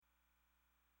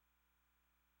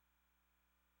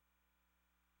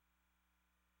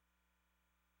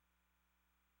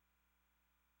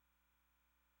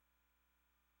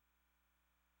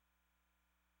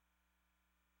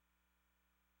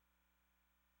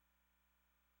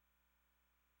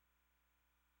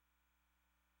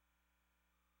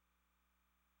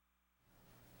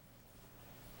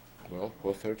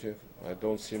4:30. I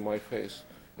don't see my face.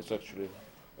 It's actually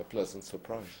a pleasant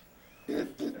surprise.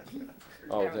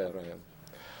 Oh, there I am.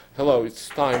 Hello, it's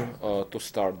time to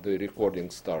start. The recording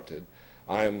started.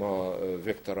 I'm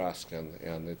Viktor Askin,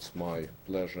 and it's my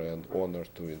pleasure and honor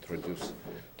to introduce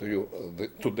to you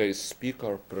today's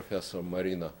speaker, Professor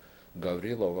Marina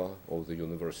Gavrilova of the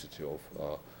University of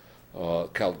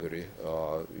Calgary.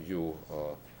 You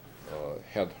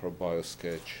had her bio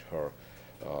sketch. Her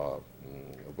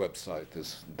website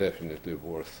is definitely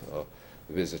worth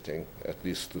visiting, at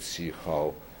least to see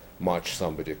how much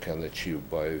somebody can achieve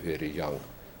by a very young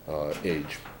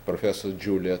age. Professor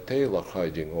Julia Taylor,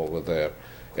 hiding over there,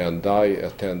 and I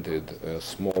attended a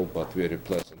small but very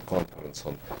pleasant conference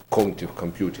on cognitive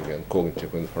computing and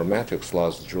cognitive informatics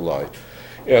last July.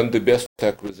 And the best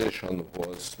acquisition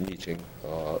was meeting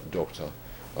Dr.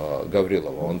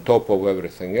 Gavrilova. On top of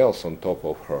everything else, on top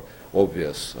of her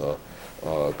obvious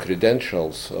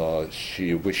credentials,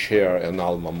 we share an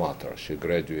alma mater. She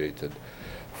graduated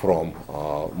from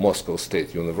Moscow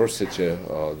State University,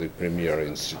 the premier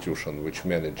institution which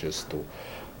manages to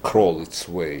crawl its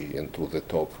way into the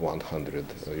top 100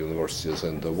 universities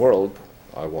in the world.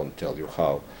 I won't tell you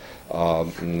how.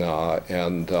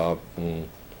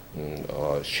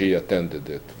 She attended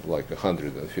it like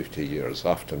 150 years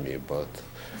after me, but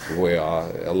we are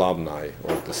alumni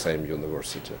of the same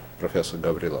university. Professor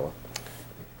Gavrilova.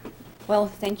 Well,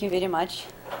 thank you very much,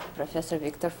 Professor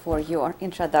Viktor, for your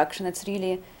introduction. It's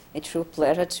really a true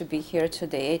pleasure to be here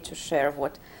today to share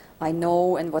what I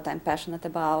know and what I'm passionate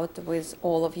about with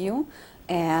all of you.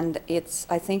 And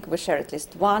I think we share at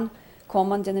least one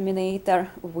common denominator,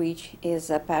 which is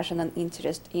a passion and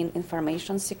interest in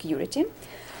information security.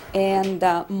 And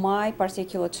my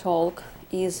particular talk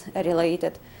is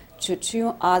related to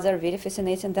two other very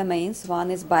fascinating domains.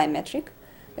 One is biometric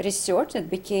research that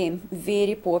became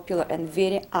very popular and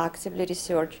very actively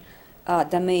researched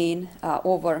domain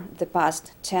over the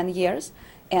past 10 years.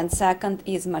 And second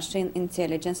is machine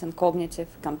intelligence and cognitive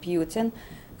computing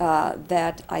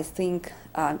that I think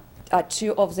are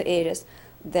two of the areas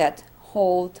that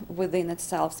hold within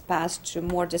itself path to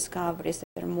more discoveries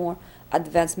and more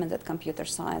advancement that computer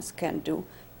science can do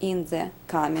in the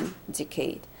coming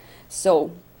decade.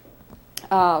 So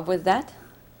with that,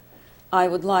 I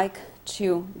would like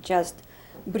to just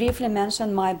briefly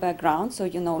mention my background so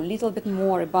you know a little bit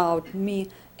more about me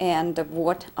and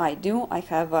what I do. I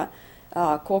have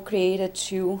co-created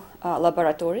two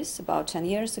laboratories about 10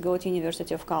 years ago at the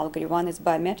University of Calgary. One is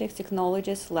Biometric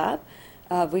Technologies Lab,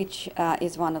 which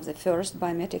is one of the first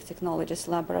biometric technologies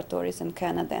laboratories in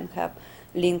Canada and have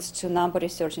links to a number of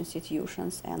research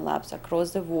institutions and labs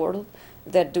across the world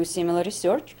that do similar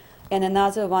research. And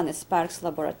another one is Sparks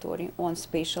Laboratory on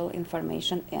spatial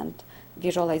information and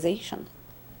visualization.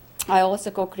 I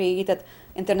also co-created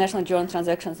International Journal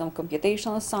Transactions on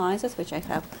Computational Sciences, which I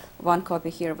have one copy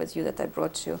here with you that I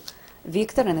brought to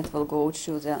Viktor, and it will go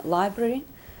to the library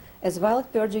as well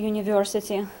at Purdue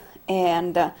University.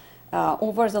 And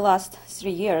over the last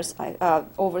 3 years,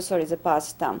 the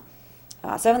past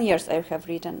 7 years, I have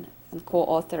written and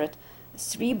co-authored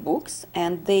 3 books,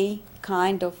 and they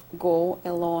kind of go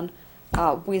along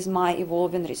with my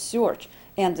evolving research.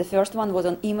 And the first one was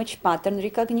on image pattern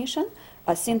recognition,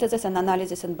 synthesis and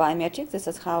analysis in biometrics. This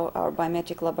is how our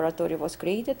biometric laboratory was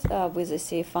created with the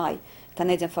CFI,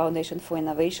 Canadian Foundation for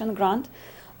Innovation grant.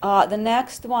 The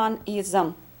next one is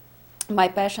my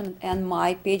passion and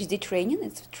my PhD training.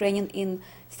 It's training in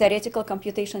theoretical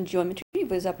computation geometry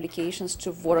with applications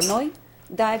to Voronoi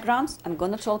diagrams. I'm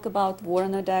going to talk about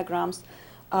Voronoi diagrams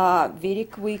very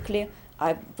quickly.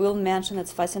 I will mention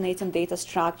its fascinating data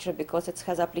structure because it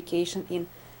has application in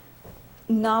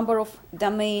number of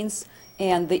domains.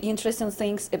 And the interesting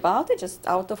things about it, just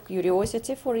out of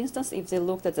curiosity, for instance, if they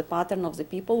looked at the pattern of the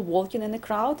people walking in a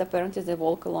crowd, apparently they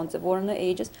walk along the Voronoi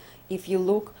edges. If you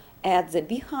look at the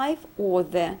beehive or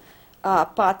the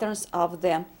patterns of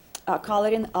the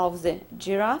coloring of the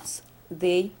giraffes,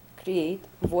 they create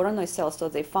Voronoi cells. So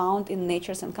they found in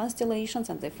natures and constellations,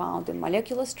 and they found in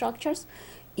molecular structures,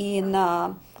 in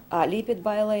lipid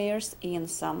bilayers, in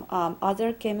some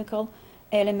other chemical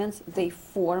elements. They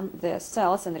form the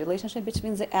cells and the relationship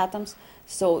between the atoms.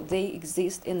 So they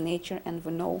exist in nature, and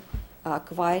we know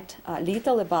quite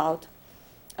little about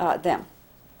them.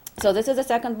 So this is the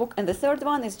second book. And the third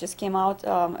one just came out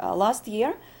last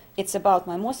year. It's about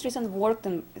my most recent work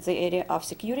in the area of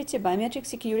security, biometric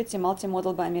security,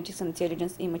 multimodal biometrics, and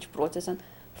intelligence image processing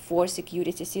for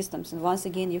security systems. And once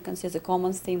again, you can see the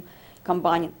common theme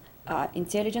combining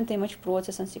intelligent image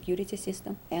processing, security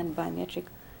system, and biometric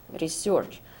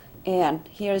research. And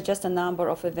here's just a number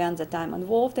of events that I'm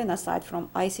involved in, aside from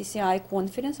ICCI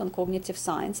conference on cognitive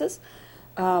sciences,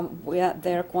 where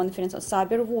their conference on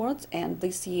cyber worlds, and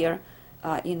this year,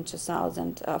 in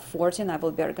 2014, I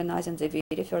will be organizing the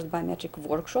very first biometric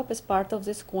workshop as part of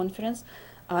this conference.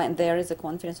 And there is a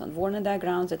conference on Warner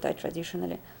diagrams that I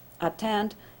traditionally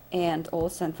attend, and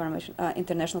also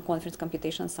international conference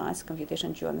computation science,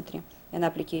 computation geometry, and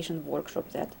application workshop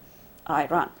that I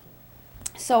run.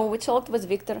 So we talked with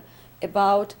Victor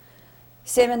about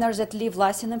seminars that leave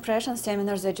lasting impressions,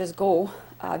 seminars that just go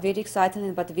very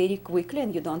excitingly but very quickly,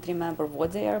 and you don't remember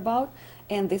what they are about.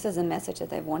 And this is a message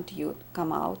that I want you to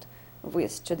come out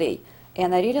with today.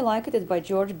 And I really like it. It's by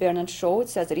George Bernard Shaw. It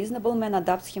says, "A reasonable man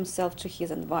adapts himself to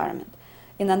his environment.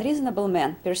 An unreasonable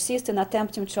man persists in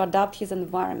attempting to adapt his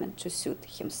environment to suit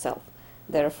himself.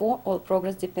 Therefore, all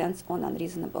progress depends on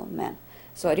unreasonable men."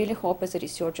 So I really hope as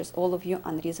researchers, all of you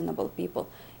unreasonable people.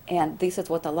 And this is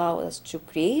what allows us to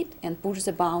create and push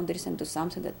the boundaries and do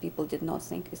something that people did not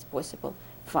think is possible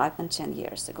 5 and 10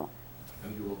 years ago.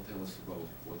 And you will tell us about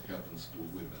what happens to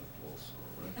women also,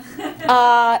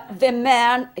 right? The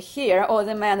man here,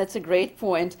 the man, it's a great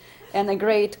point and a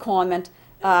great comment.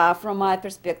 From my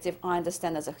perspective, I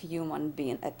understand as a human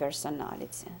being, a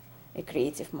personality, a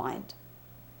creative mind.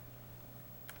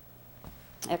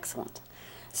 Excellent.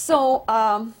 So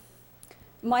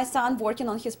my son, working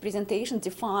on his presentation,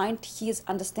 defined his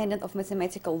understanding of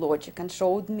mathematical logic and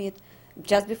showed me it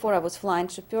just before I was flying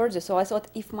to Purdue. So I thought,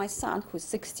 if my son, who's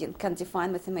 16, can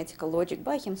define mathematical logic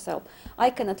by himself, I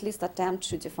can at least attempt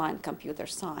to define computer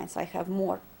science. I have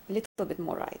a little bit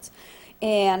more rights.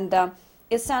 And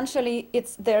essentially,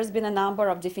 there's been a number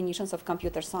of definitions of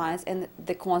computer science, and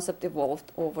the concept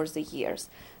evolved over the years.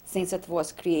 Since it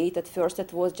was created, first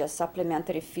it was just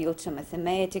supplementary field to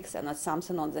mathematics and not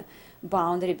something on the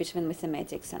boundary between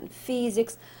mathematics and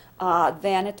physics.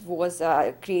 Then it was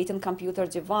creating computer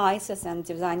devices and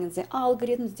designing the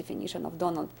algorithms, definition of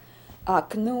Donald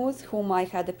Knuth, whom I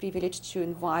had the privilege to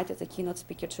invite as a keynote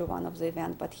speaker to one of the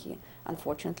events, but he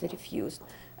unfortunately refused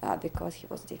because he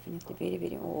was definitely very,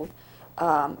 very old.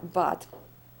 But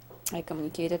I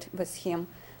communicated with him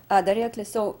directly.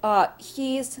 So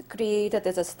he's created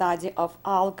as a study of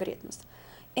algorithms.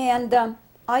 And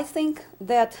I think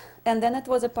that, and then it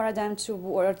was a paradigm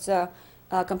towards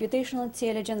computational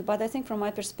intelligence, but I think from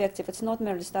my perspective, it's not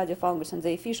merely study of algorithms and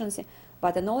the efficiency,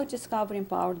 but a knowledge discovery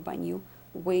empowered by new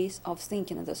ways of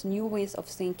thinking. And those new ways of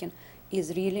thinking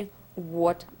is really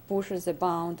what pushes the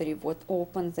boundary, what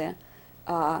opens the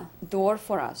door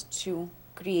for us to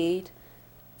create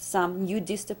some new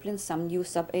disciplines, some new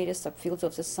sub-areas, subfields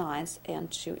of the science, and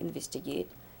to investigate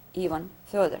even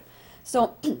further.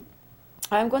 So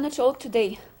I'm going to talk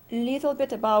today a little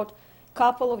bit about a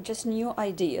couple of just new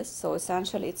ideas. So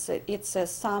essentially, it's a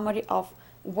summary of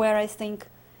where I think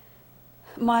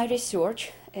my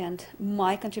research and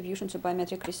my contribution to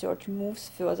biometric research moves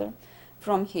further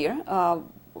from here,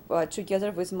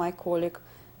 together with my colleague,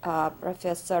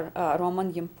 Professor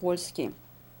Roman Yampolsky.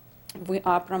 We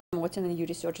are promoting a new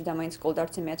research domains called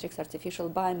Artimetrics, artificial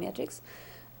biometrics.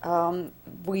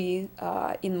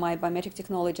 In my biometric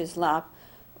technologies lab,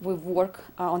 we work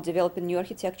on developing new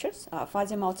architectures,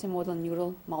 fuzzy multimodal,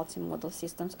 neural multimodal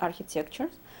systems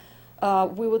architectures.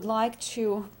 We would like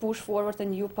to push forward a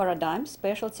new paradigm,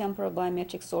 spatial temporal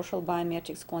biometrics, social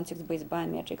biometrics, context-based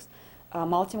biometrics,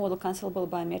 multimodal cancelable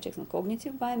biometrics, and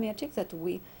cognitive biometrics that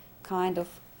we kind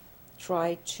of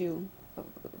try to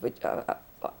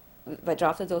I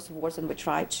drafted those words, and we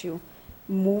try to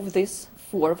move this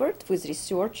forward with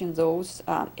research in those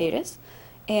areas.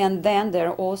 And then there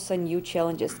are also new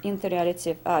challenges: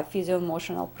 interrelative,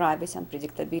 physio-emotional, privacy and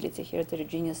predictability,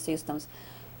 heterogeneous systems,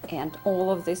 and all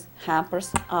of this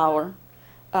hampers our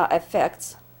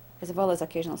effects, as well as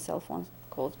occasional cell phone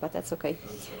calls, but that's okay.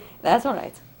 That's all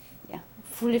right. Yeah,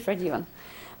 fully forgiven.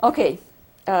 Okay,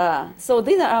 so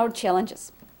these are our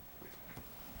challenges.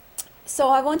 So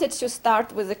I wanted to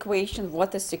start with the question,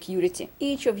 what is security?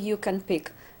 Each of you can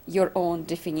pick your own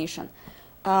definition.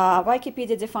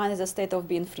 Wikipedia defines a state of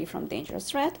being free from dangerous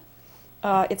threat.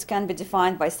 It can be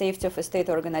defined by safety of a state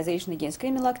or organization against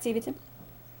criminal activity.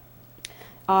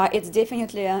 It's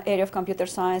definitely an area of computer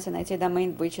science and IT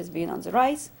domain which has been on the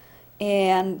rise.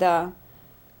 And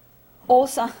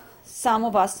also, some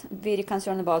of us very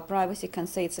concerned about privacy can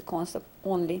say it's a concept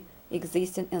only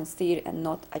existing in theory and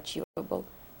not achievable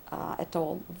at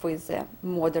all with the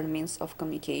modern means of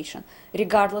communication,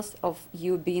 regardless of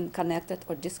you being connected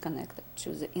or disconnected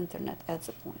to the internet at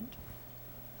the point.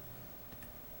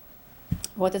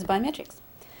 What is biometrics?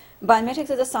 Biometrics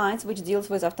is a science which deals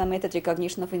with automated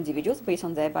recognition of individuals based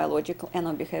on their biological and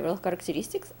or behavioral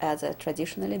characteristics as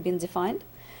traditionally been defined.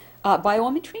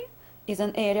 Biometry is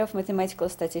an area of mathematical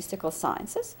statistical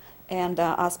sciences and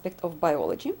aspect of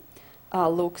biology,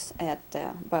 looks at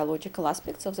biological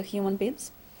aspects of the human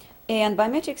beings. And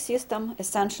biometric system,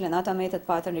 essentially an automated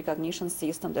pattern recognition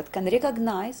system that can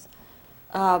recognize,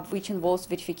 which involves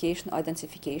verification,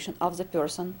 identification of the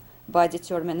person by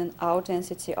determining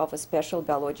authenticity of a special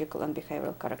biological and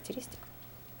behavioral characteristic.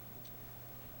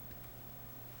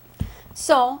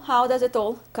 So, how does it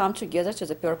all come together to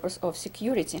the purpose of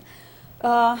security?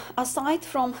 Aside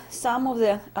from some of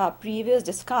the previous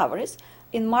discoveries,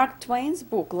 in Mark Twain's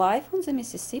book Life on the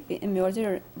Mississippi, a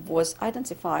murderer was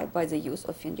identified by the use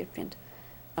of fingerprint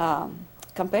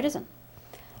comparison.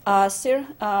 Sir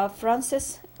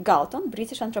Francis Galton,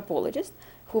 British anthropologist,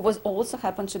 who was also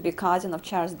happened to be cousin of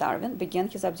Charles Darwin, began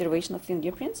his observation of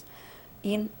fingerprints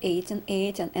in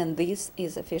 1880, and this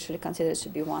is officially considered to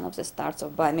be one of the starts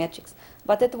of biometrics.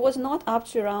 But it was not up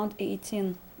to around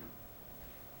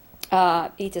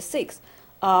 1886,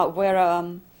 where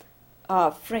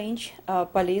French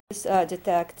police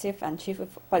detective and chief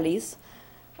of police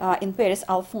in Paris,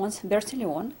 Alphonse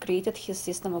Bertillon, created his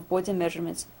system of body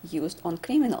measurements used on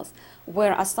criminals,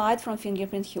 where aside from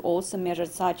fingerprint, he also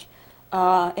measured such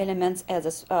elements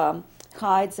as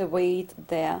height, the weight,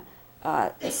 the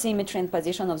symmetry and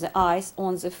position of the eyes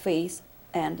on the face,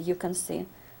 and you can see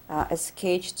a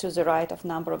sketch to the right of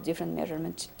number of different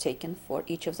measurements taken for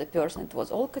each of the person. It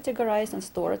was all categorized and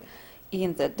stored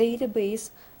in the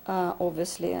database,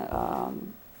 obviously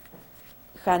hand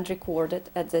recorded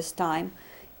at this time,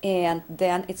 and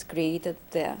then it's created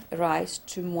the rise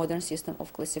to modern system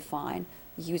of classifying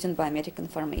using biometric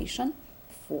information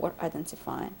for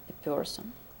identifying a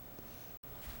person.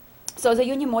 So the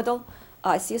unimodal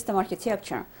system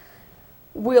architecture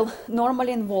will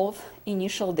normally involve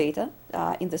initial data,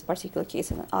 in this particular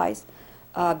case in the eyes,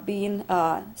 being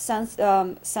sensed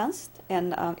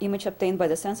and image obtained by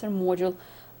the sensor module.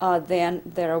 Then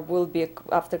there will be,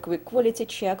 after quick quality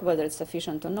check, whether it's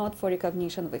sufficient or not for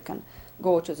recognition, we can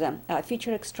go to the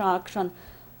feature extraction.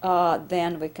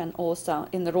 Then we can also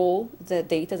enroll the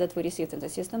data that we received in the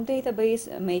system database.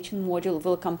 Matching module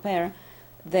will compare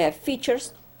the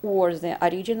features or the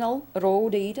original raw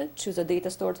data to the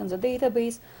data stored in the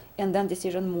database, and then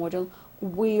decision module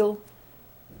will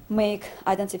make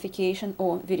identification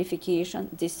or verification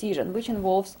decision, which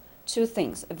involves two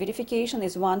things. Verification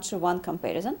is one-to-one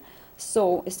comparison.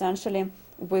 So essentially,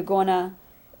 we're gonna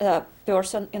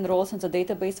person enrolls in the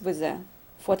database with the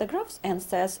photographs and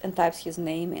says and types his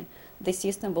name in. The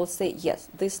system will say, yes,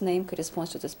 this name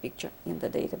corresponds to this picture in the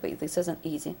database. This is an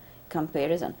easy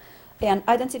comparison. And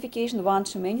identification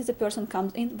one-to-many, the person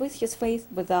comes in with his face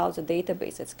without the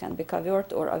database. It can be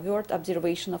covert or overt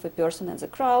observation of a person in the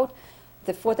crowd.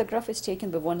 The photograph is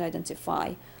taken, we want to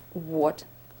identify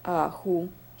who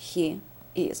he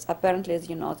is. Apparently, as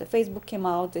you know, the Facebook came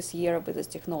out this year with this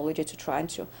technology to try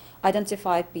to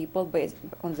identify people based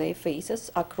on their faces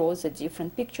across the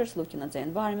different pictures, looking at the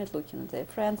environment, looking at their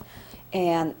friends,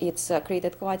 and it's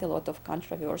created quite a lot of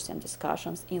controversy and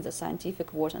discussions in the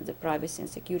scientific world and the privacy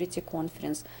and security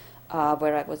conference,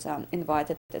 where I was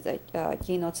invited as a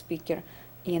keynote speaker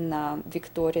in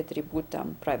Victoria Tribute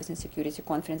Privacy and Security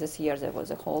Conference this year. There was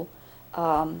a whole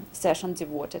session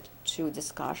devoted to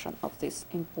discussion of this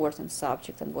important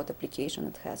subject and what application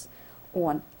it has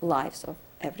on lives of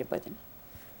everybody.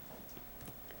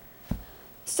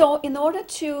 So in order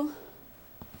to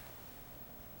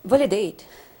validate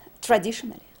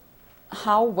traditionally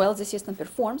how well the system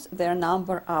performs, there are a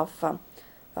number of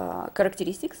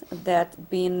characteristics that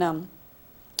been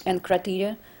and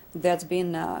criteria that's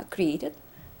been created.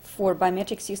 For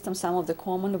biometric systems, some of the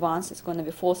common ones is going to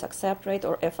be false accept rate,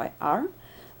 or FIR,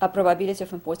 a probability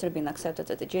of imposter being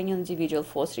accepted as a genuine individual,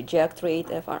 false reject rate,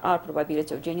 FRR,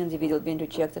 probability of genuine individual being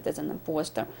rejected as an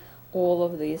imposter. All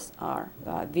of these are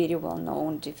very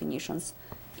well-known definitions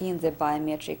in the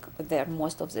biometric. There,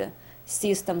 most of the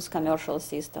systems, commercial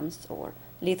systems, or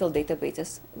little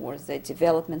databases, or the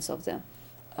developments of the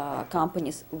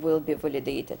companies will be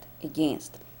validated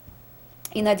against.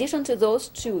 In addition to those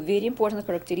two very important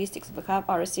characteristics, we have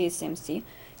RSA-SMC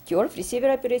curve, receiver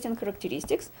operating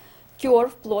characteristics.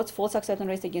 Curve plots false acceptance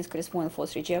rate against corresponding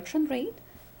false rejection rate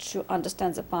to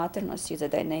understand the pattern or see the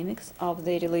dynamics of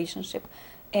the relationship.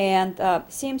 And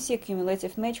CMC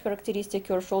cumulative match characteristic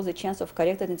curve shows the chance of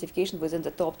correct identification within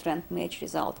the top trend match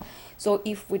result. So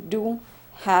if we do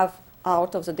have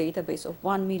out of the database of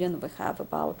 1 million, we have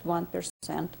about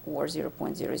 1% or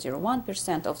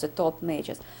 0.001% of the top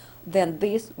matches, then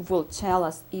this will tell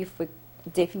us if we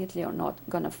definitely are not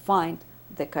going to find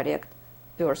the correct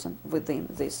person within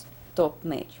this top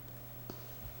match.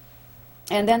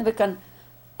 And then we can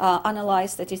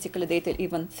analyze statistical data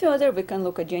even further. We can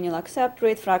look at gene accept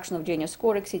rate, fraction of gene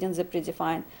score exceeding the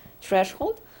predefined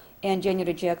threshold, and gene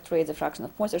reject rate, the fraction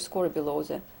of pointer score below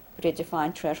the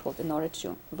predefined threshold, in order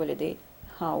to validate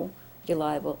how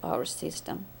reliable our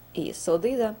system is. So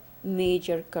these are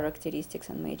major characteristics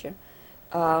and major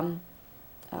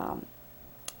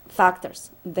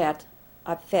factors that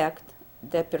affect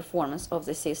the performance of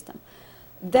the system.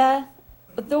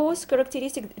 Those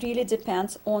characteristics really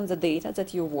depends on the data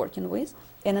that you're working with.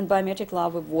 And in Biometric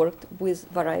Lab, we've worked with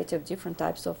a variety of different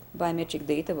types of biometric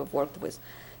data. We've worked with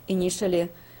initially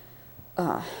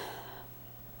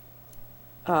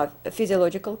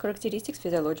physiological characteristics,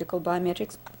 physiological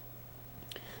biometrics,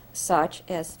 such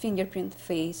as fingerprint,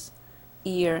 face,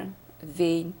 ear,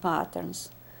 vein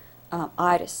patterns,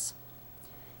 iris.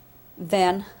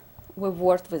 Then we've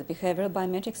worked with behavioral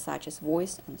biometrics such as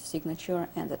voice and signature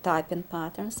and the typing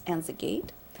patterns and the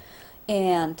gait.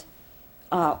 And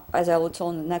as I will tell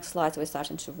in the next slides, we're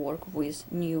starting to work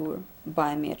with newer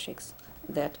biometrics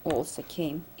that also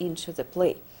came into the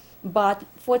play. But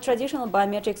for traditional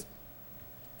biometrics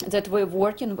that we're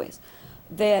working with,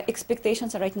 the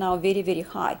expectations are right now very, very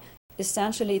high.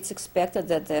 Essentially, it's expected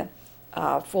that the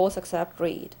false accept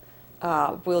rate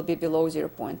will be below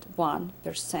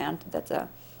 0.1%, that the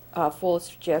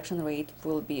false rejection rate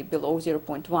will be below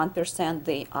 0.1%.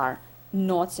 They are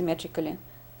not symmetrically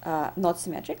not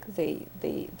symmetric.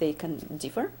 They can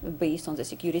differ based on the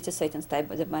security settings,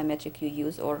 type of the biometric you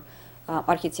use, or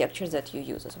architecture that you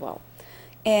use as well.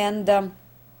 And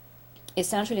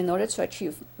essentially, in order to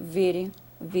achieve very,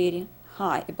 very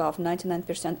high, above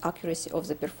 99% accuracy of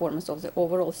the performance of the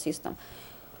overall system,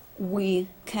 we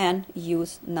can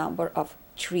use number of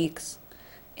tricks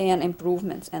and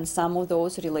improvements, and some of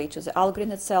those relate to the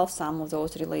algorithm itself, some of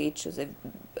those relate to the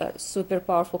super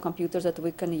powerful computers that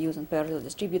we can use in parallel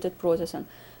distributed processing,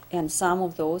 and some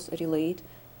of those relate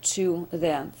to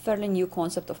the fairly new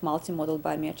concept of multimodal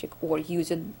biometric, or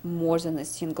using more than a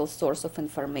single source of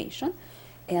information,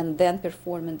 and then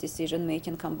performing decision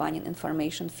making, combining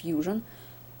information fusion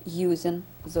using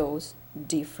those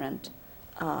different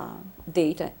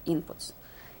data inputs.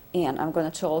 And I'm going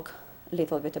to talk a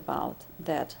little bit about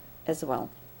that as well.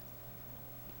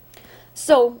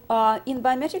 So in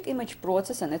biometric image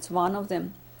processing, it's one of the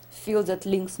fields that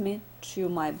links me to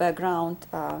my background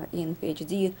in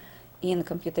PhD in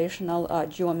computational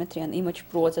geometry and image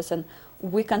processing.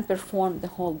 We can perform the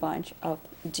whole bunch of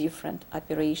different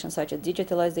operations, such as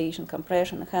digitalization,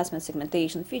 compression, enhancement,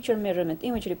 segmentation, feature measurement,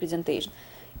 image representation,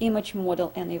 image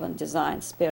model, and even design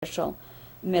special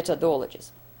methodologies.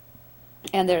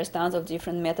 And there are tons of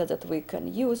different methods that we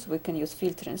can use. We can use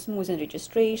filtering, smoothing,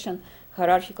 registration,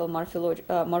 hierarchical,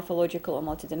 morphological, or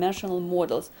multidimensional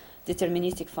models,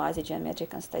 deterministic, fuzzy,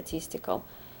 geometric, and statistical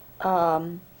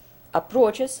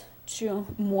approaches to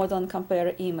model and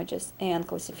compare images, and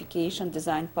classification,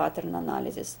 design, pattern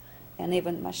analysis, and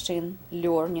even machine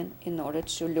learning in order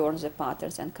to learn the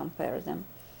patterns and compare them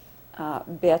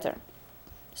better.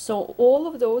 So all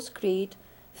of those create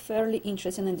fairly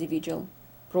interesting individual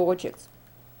projects.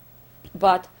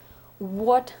 But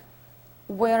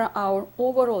where our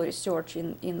overall research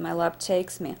in my lab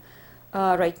takes me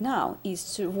right now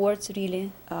is towards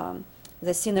really the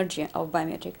synergy of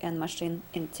biometric and machine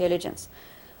intelligence.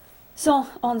 So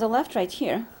on the left right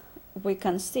here, we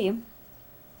can see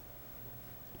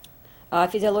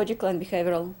physiological and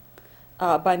behavioral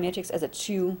biometrics as a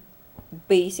two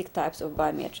basic types of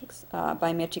biometrics,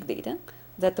 biometric data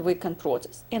that we can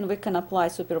process, and we can apply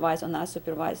supervised or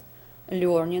unsupervised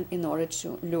learning in order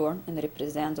to learn and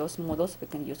represent those models. We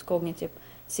can use cognitive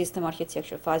system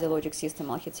architecture, fuzzy logic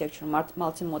system architecture,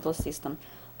 multimodal system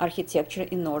architecture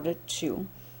in order to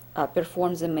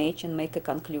perform the match and make a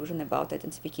conclusion about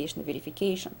identification and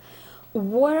verification.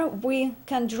 Where we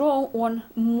can draw on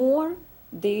more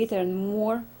data and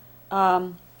more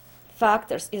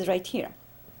factors is right here.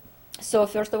 So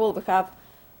first of all, we have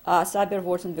cyber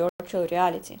worlds and virtual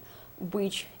reality,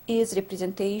 which is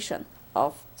representation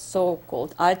of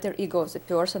so-called alter ego of the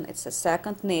person. It's a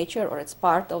second nature, or it's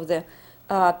part of the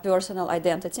personal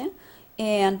identity.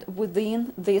 And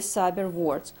within these cyber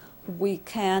worlds, we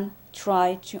can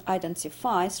try to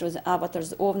identify through the avatars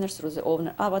the owners, through the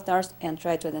owner avatars, and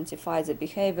try to identify the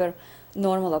behavior,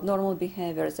 normal, abnormal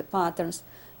behavior, the patterns,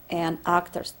 and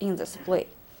actors in this play.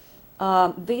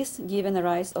 This given a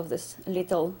rise of this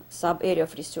little sub-area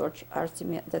of research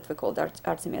that we call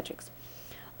Artimetrics.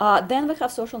 Then we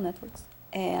have social networks,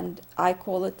 and I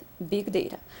call it big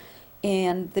data.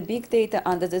 And the big data,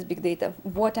 under this big data,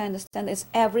 what I understand is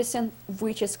everything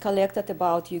which is collected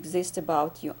about you, exists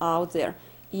about you out there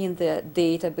in the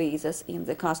databases, in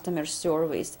the customer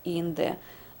surveys, in the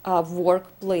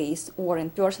workplace or in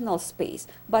personal space,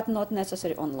 but not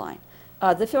necessarily online.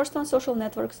 The first one, social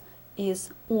networks,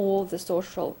 is all the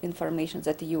social information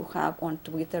that you have on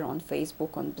Twitter, on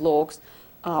Facebook, on blogs,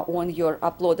 on your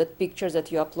uploaded pictures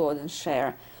that you upload and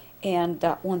share, and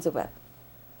on the web.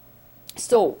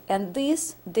 So, and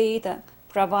this data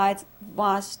provides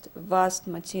vast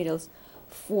materials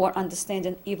for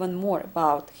understanding even more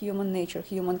about human nature,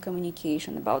 human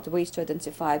communication, about ways to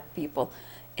identify people,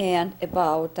 and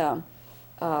about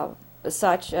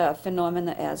such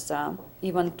phenomena as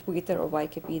even Twitter or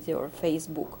Wikipedia or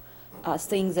Facebook,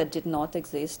 things that did not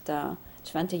exist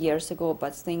 20 years ago,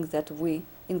 but things that we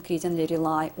increasingly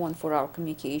rely on for our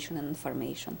communication and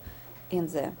information in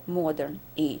the modern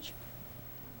age.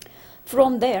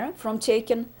 From there, from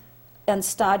taking and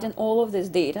studying all of this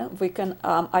data, we can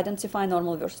identify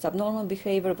normal versus abnormal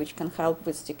behavior, which can help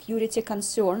with security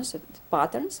concerns,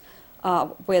 patterns,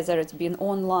 whether it's been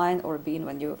online or been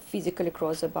when you physically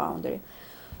cross a boundary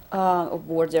or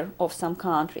border of some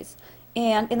countries.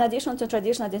 And in addition to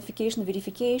traditional identification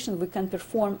verification, we can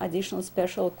perform additional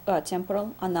special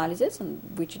temporal analysis,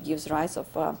 which gives rise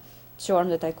of a term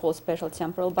that I call special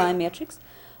temporal biometrics.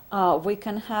 We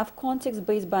can have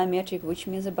context-based biometric, which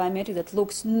means a biometric that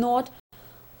looks not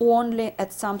only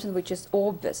at something which is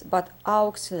obvious, but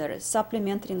auxiliary,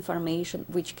 supplementary information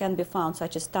which can be found,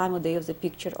 such as time of day of the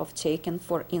picture of taken,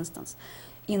 for instance,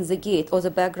 in the gate or the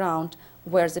background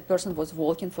where the person was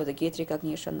walking for the gate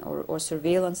recognition or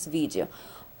surveillance video,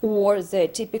 or the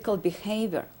typical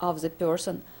behavior of the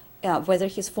person, whether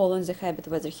he's following the habit,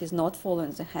 whether he's not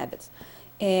following the habits.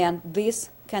 And this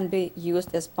can be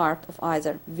used as part of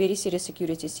either very serious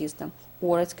security system,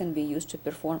 or it can be used to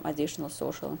perform additional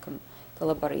social and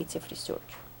collaborative research.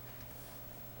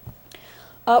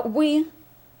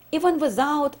 Even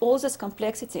without all this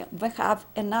complexity, we have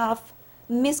enough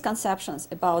misconceptions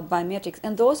about biometrics,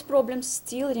 and those problems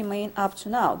still remain up to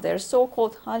now. There's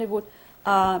so-called Hollywood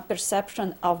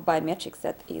perception of biometrics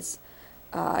that is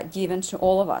given to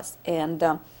all of us.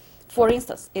 And for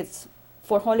instance, it's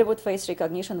for Hollywood face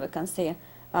recognition, we can see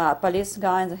a police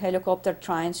guy in the helicopter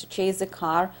trying to chase the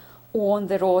car on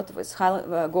the road with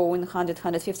going 100,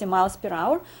 150 miles per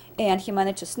hour, and he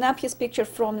managed to snap his picture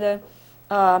from the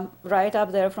right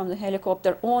up there from the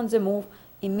helicopter on the move,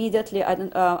 immediately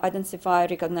identify,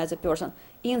 recognize the person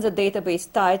in the database,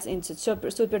 tied into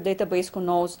super database who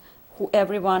knows who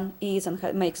everyone is and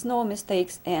makes no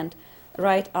mistakes, and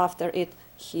right after it,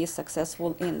 he is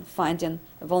successful in finding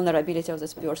vulnerability of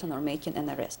this person or making an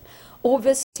arrest.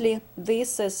 Obviously,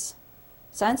 this is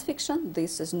science fiction.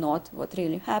 This is not what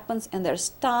really happens, and there's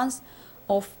tons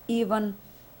of even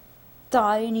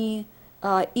tiny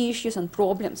issues and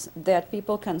problems that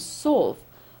people can solve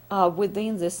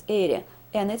within this area,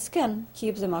 and it can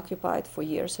keep them occupied for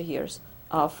years and years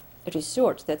of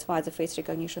research. That's why the face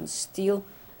recognition is still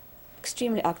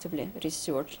extremely actively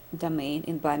researched domain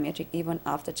in biometric, even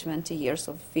after 20 years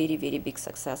of very, very big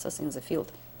successes in the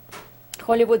field.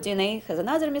 Hollywood DNA has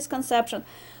another misconception,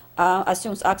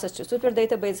 assumes access to super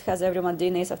database, has everyone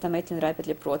DNAs automatically and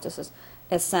rapidly processes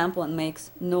a sample and makes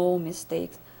no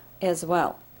mistakes as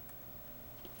well.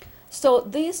 So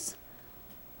this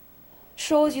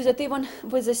shows you that even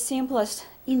with the simplest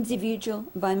individual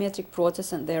biometric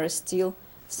processing, there are still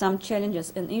some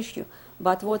challenges and issues.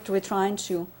 But what we're trying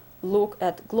to look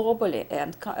at globally,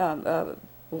 and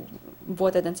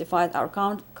what identified our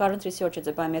current research at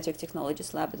the Biometric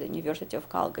Technologies Lab at the University of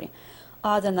Calgary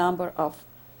are the number of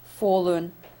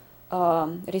following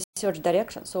research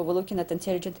directions. So we're looking at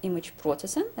intelligent image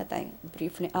processing that I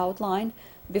briefly outlined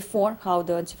before, how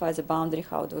to identify the boundary,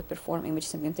 how do we perform image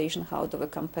segmentation, how do we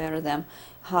compare them,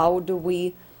 how do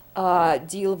we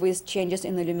deal with changes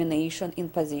in illumination, in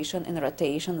position, in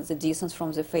rotation, the distance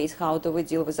from the face, how do we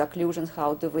deal with occlusions,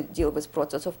 how do we deal with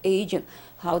process of aging,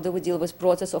 how do we deal with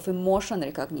process of emotion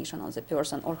recognition of the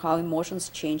person, or how emotions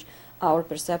change our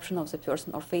perception of the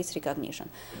person, or face recognition.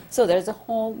 So there's a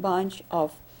whole bunch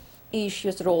of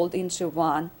issues rolled into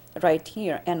one right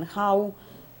here, and how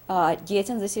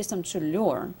getting the system to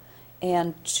learn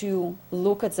and to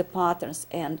look at the patterns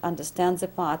and understand the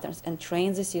patterns and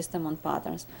train the system on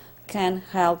patterns can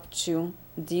help to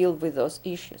deal with those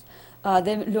issues.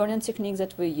 The learning techniques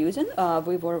that we're using,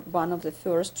 we were one of the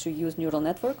first to use neural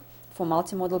network for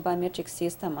multimodal biometric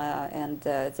system, and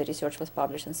the research was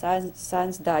published in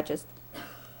Science Digest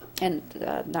and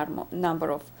a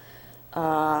number of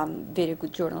very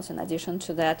good journals in addition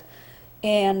to that.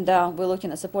 And we're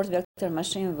looking at support vector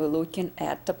machine, we're looking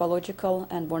at topological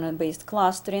and Warner-based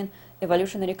clustering,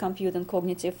 evolutionary computing,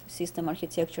 cognitive system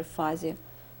architecture, fuzzy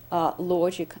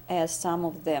logic as some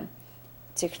of the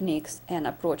techniques and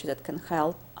approaches that can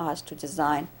help us to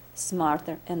design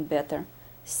smarter and better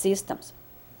systems.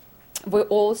 We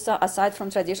also, aside from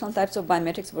traditional types of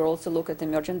biometrics, we also look at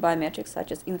emerging biometrics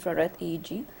such as infrared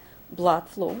EEG, blood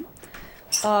flow.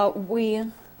 We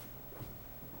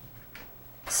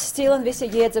still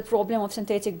investigate the problem of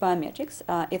synthetic biometrics.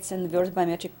 It's an inverse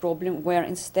biometric problem where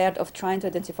instead of trying to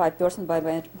identify person by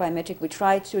biometric, we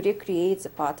try to recreate the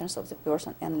patterns of the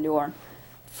person and learn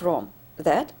from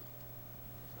that.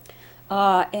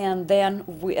 And then,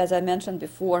 as I mentioned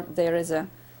before, there is a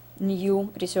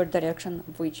new research direction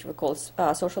which we call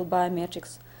social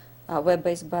biometrics,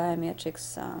 web-based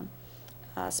biometrics,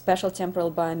 special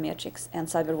temporal biometrics, and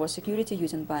cyber war security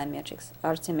using biometrics,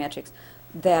 RT-metrics,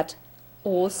 that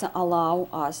also allow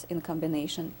us in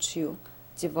combination to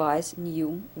devise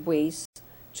new ways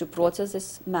to process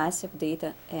this massive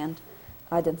data and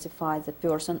identify the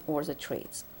person or the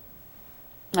traits.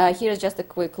 Here is just a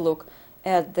quick look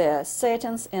at the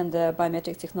settings in the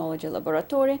Biometric Technology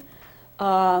Laboratory.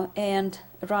 And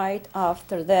right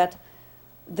after that,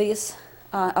 this,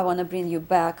 I want to bring you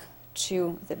back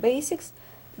to the basics.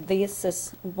 This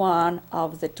is one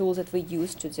of the tools that we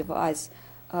use to devise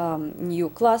new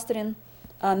clustering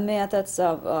methods.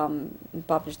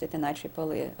 Published it in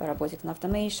IEEE Robotics and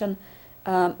Automation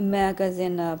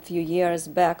magazine a few years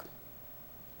back.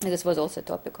 This was also a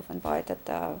topic of invited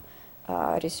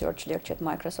research lecture at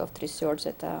Microsoft Research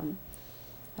that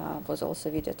was also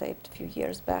videotaped a few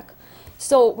years back.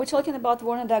 So we're talking about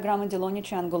Warner diagram and Delaunay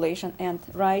triangulation, and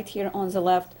right here on the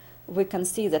left we can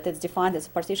see that it's defined as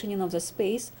partitioning of the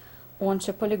space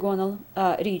onto polygonal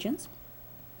regions,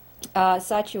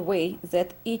 such a way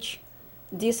that each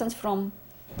distance from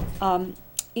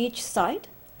each side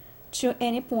to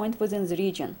any point within the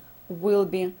region will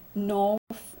be no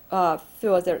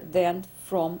further than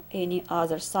from any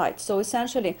other side. So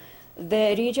essentially,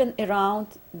 the region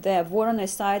around the Voronoi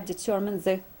side determines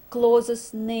the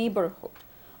closest neighborhood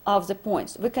of the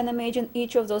points. We can imagine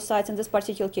each of those sites, in this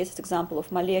particular case, it's an example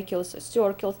of molecules,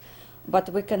 circles, but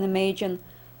we can imagine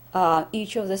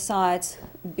each of the sites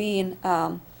being,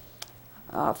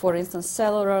 for instance,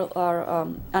 cellular or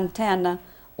antenna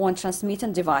on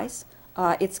transmitting device.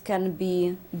 It can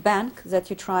be bank that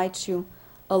you try to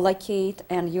locate,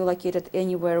 and you locate it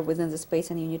anywhere within the space,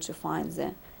 and you need to find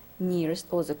the nearest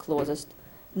or the closest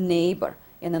neighbor.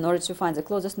 And in order to find the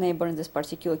closest neighbor in this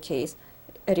particular case,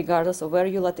 regardless of where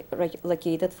you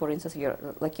located, for instance, you're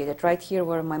located right here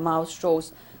where my mouse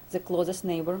shows, the closest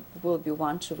neighbor will be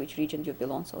one to which region you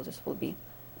belong, so this will be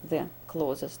the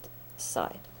closest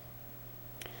side.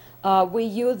 We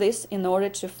use this in order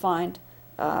to find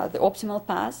the optimal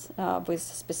path with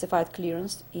specified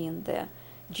clearance in the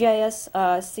GIS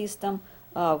system.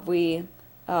 We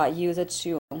use it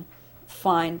to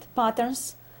find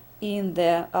patterns in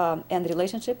the and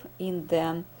relationship in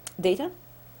the data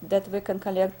that we can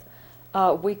collect.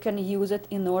 We can use it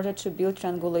in order to build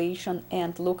triangulation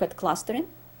and look at clustering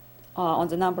on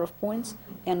the number of points,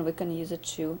 and we can use it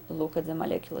to look at the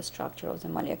molecular structure of the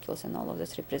molecules, and all of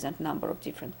this represent a number of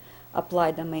different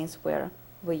applied domains where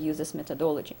we use this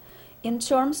methodology. In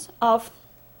terms of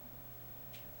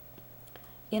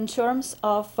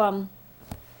I'm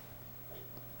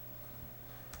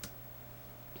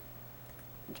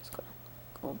just gonna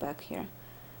go back here.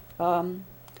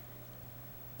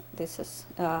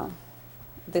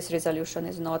 This resolution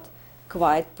is not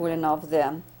quite pulling off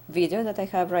the video that I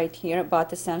have right here,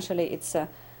 but essentially it's a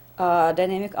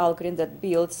dynamic algorithm that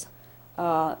builds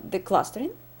the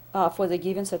clustering for the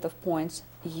given set of points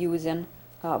using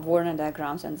Voronoi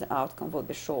diagrams, and the outcome will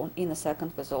be shown in a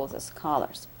second with all these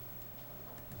colors.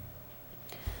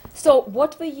 So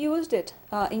what we used it,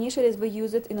 initially is we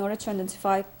used it in order to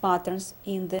identify patterns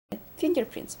in the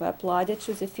fingerprints. We applied it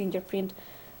to the fingerprint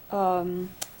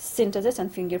synthesis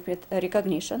and fingerprint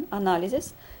recognition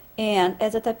analysis. And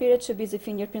as it appeared to be the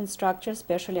fingerprint structure,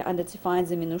 especially identifying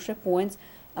the minutiae points,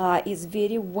 is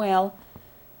very well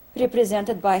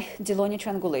represented by Delaunay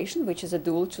triangulation, which is a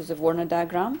dual to the Voronoi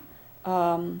diagram.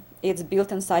 It's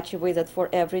built in such a way that for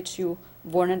every two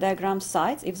Voronoi diagram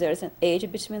sides, if there is an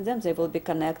edge between them, they will be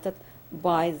connected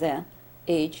by the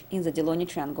edge in the Delaunay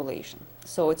triangulation.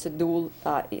 So it's a dual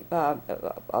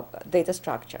data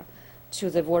structure to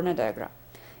the Voronoi diagram.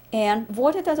 And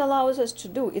what it allows us to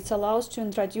do, it allows to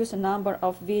introduce a number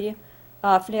of very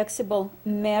flexible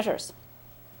measures.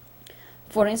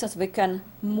 For instance, we can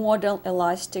model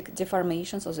elastic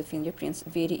deformations of the fingerprints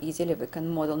very easily. We can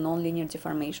model nonlinear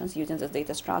deformations using the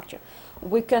data structure.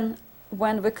 We can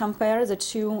when we compare the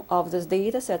two of these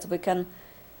data sets, we can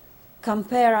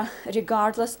compare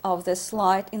regardless of the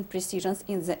slight imprecisions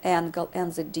in the angle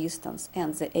and the distance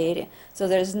and the area. So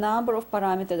there's a number of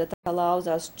parameters that allows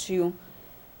us to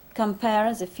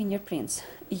compare the fingerprints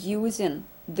using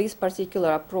this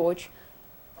particular approach,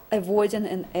 avoiding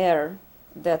an error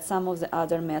that some of the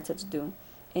other methods do.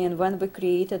 And when we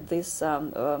created this,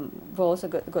 we also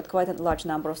got quite a large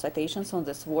number of citations on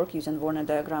this work using Warner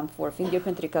diagram for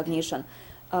fingerprint recognition.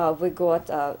 We got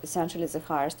essentially the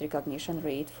highest recognition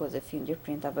rate for the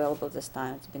fingerprint available this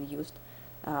time. It's been used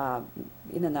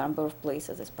in a number of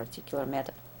places, this particular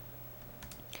method.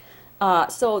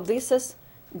 So this is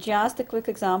just a quick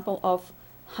example of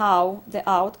how the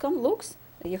outcome looks.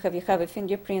 You have a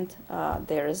fingerprint.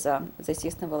 The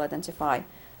system will identify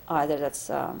either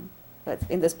that's but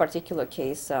in this particular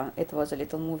case, it was a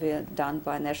little movie done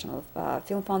by National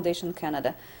Film Foundation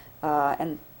Canada,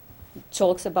 and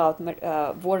talks about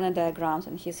Warner diagrams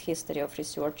and his history of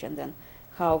research, and then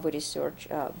how we research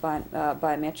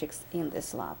biometrics in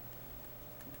this lab.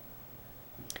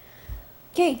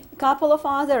 Okay, a couple of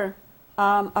other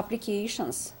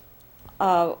applications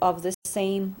of the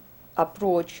same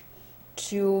approach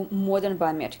to modern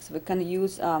biometrics. We can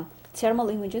use thermal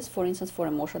images, for instance, for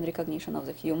emotion recognition of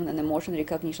the human, and emotion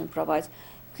recognition provides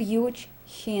huge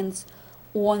hints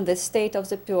on the state of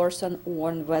the person,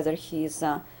 on whether he's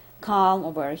calm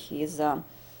or whether he's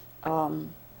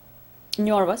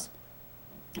nervous.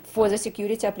 For the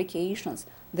security applications,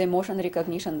 the emotion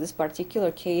recognition in this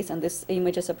particular case, and these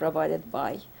images are provided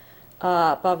by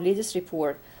Pavlidis'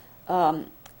 report,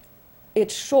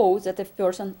 it shows that if a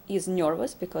person is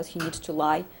nervous because he needs to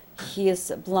lie,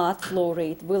 his blood flow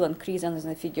rate will increase in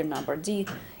the figure number D,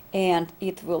 and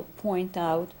it will point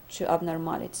out to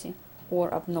abnormality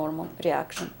or abnormal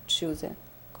reaction to the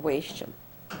question.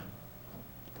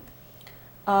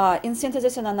 In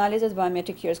synthesis and analysis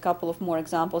biometric, here's a couple of more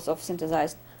examples of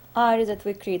synthesized iris that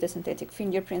we create, synthetic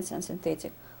fingerprints and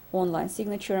synthetic online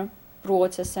signature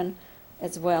processing,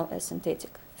 as well as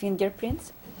synthetic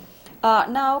fingerprints.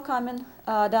 Now coming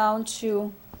down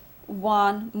to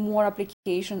one more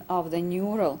application of the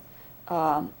neural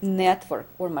network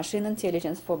or machine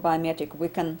intelligence for biometric. We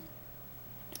can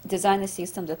design a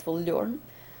system that will learn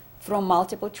from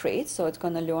multiple traits. So it's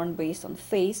going to learn based on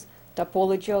face,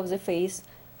 topology of the face,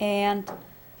 and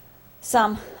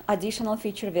some additional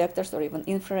feature vectors or even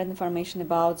infrared information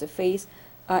about the face.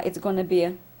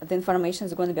 The information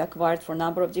is going to be acquired for a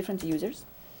number of different users.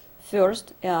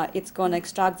 First, it's going to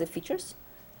extract the features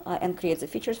and create the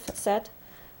feature set.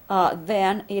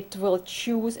 Then it will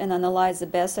choose and analyze the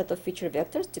best set of feature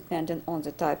vectors depending on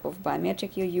the type of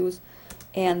biometric you use,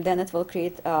 and then it will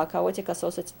create chaotic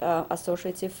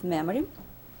associative memory.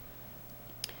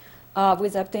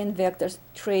 With obtained vectors,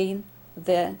 train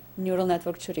the neural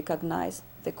network to recognize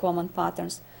the common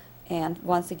patterns, and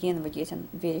once again we're getting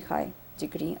very high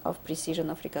degree of precision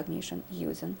of recognition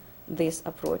using this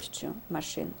approach to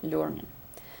machine learning.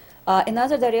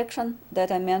 Another direction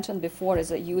that I mentioned before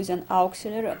is using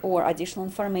auxiliary or additional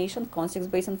information,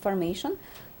 context-based information,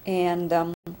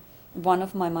 and one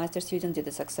of my master students did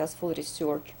a successful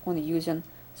research on using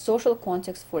social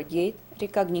context for gait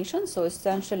recognition. So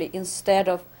essentially, instead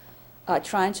of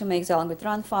trying to make the language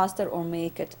run faster or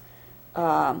make it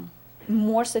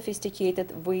more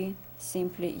sophisticated, we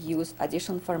simply use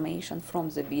additional information from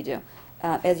the video.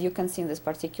 As you can see in this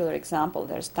particular example,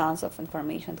 there's tons of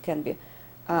information that can be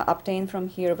obtained from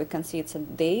here. We can see it's a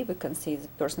day, we can see the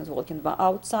person is walking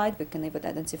outside, we can even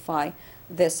identify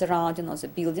the surrounding of the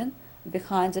building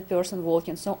behind the person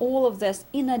walking. So all of this,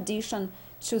 in addition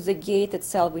to the gait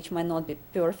itself, which might not be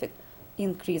perfect,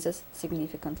 increases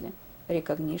significantly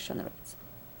recognition rates.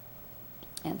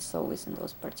 And so is in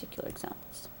those particular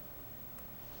examples.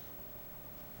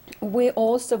 We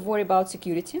also worry about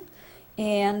security,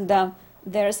 and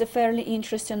there's a fairly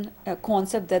interesting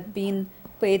concept that's been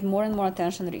paid more and more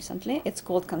attention recently. It's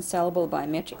called cancelable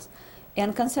biometrics.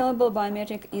 And cancelable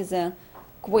biometric is a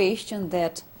question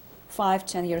that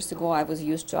 5-10 years ago I was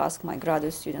used to ask my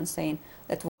graduate students, saying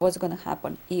that what's going to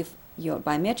happen if your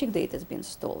biometric data has been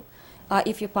stolen.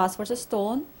 If your password is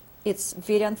stolen, it's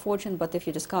very unfortunate, but if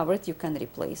you discover it, you can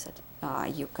replace it.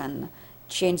 You can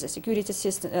change the security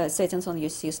system, settings on your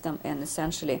system, and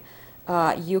essentially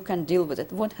you can deal with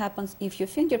it. What happens if your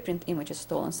fingerprint image is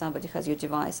stolen? Somebody has your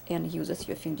device and uses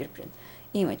your fingerprint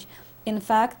image. In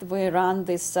fact, we run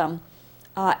this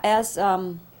as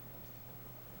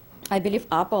I believe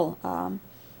Apple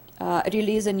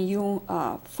released a new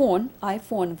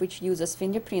iPhone, which uses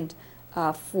fingerprint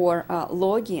for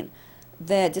login.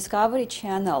 The Discovery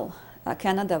Channel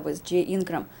Canada with Jay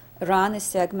Ingram, run a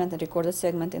segment, a recorded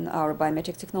segment in our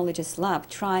biometric technologies lab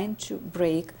trying to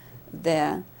break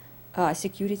the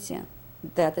security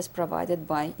that is provided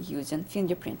by using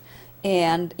fingerprint.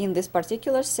 And in this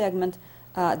particular segment,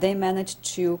 they managed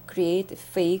to create a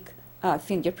fake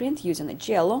fingerprint using a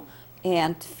jello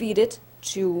and feed it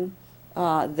to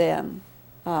the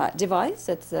device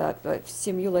that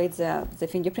simulates the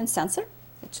fingerprint sensor,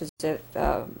 which is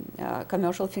a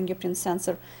commercial fingerprint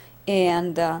sensor.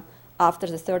 And after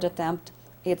the third attempt,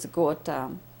 it's got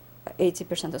 80%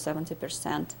 or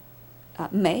 70%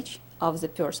 match of the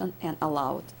person and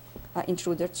allowed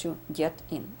intruder to get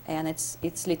in. And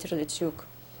it's literally took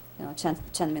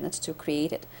 10 minutes to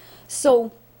create it.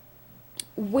 So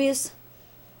with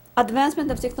advancement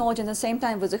of technology, at the same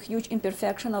time with a huge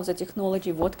imperfection of the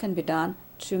technology, what can be done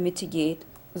to mitigate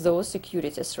those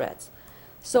security threats?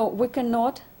 So we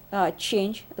cannot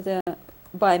change the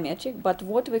biometric, but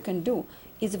what we can do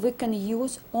is we can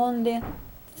use only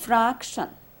fraction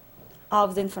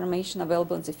of the information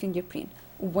available in the fingerprint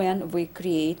when we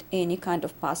create any kind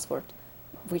of password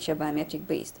which are biometric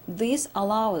based. This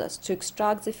allows us to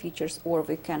extract the features, or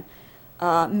we can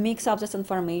mix up this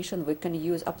information, we can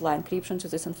apply encryption to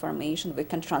this information, we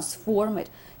can transform it,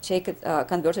 take it,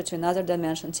 convert it to another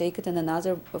dimension, take it in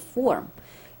another form.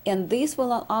 And this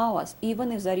will allow us,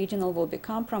 even if the original will be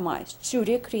compromised, to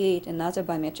recreate another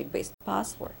biometric-based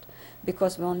password,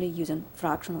 because we're only using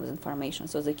fraction of the information.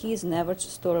 So the key is never to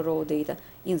store raw data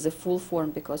in the full form,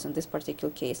 because in this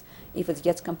particular case, if it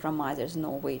gets compromised, there's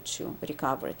no way to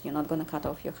recover it. You're not going to cut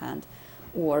off your hand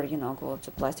or go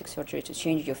to plastic surgery to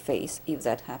change your face if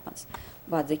that happens.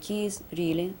 But the key is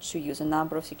really to use a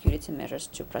number of security measures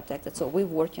to protect it. So we're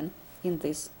working in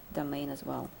this domain as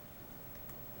well.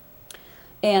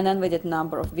 And then we did a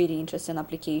number of very interesting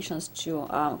applications to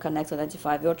connect and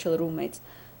identify virtual roommates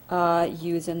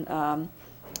using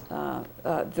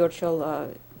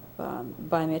virtual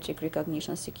biometric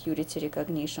recognition, security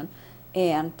recognition,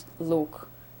 and look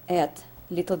at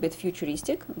little bit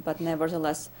futuristic, but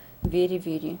nevertheless very,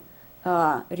 very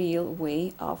real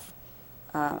way of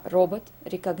robot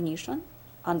recognition,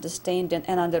 understanding,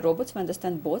 and under robots we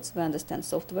understand bots, we understand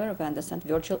software, we understand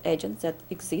virtual agents that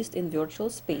exist in virtual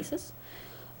spaces.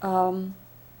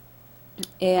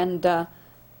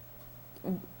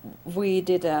 We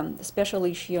did a special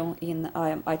issue in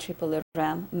IEEE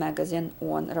RAM magazine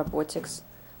on robotics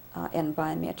and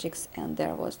biometrics, and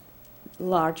there was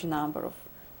large number of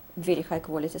very high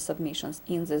quality submissions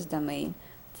in this domain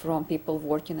from people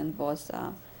working in both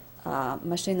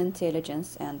machine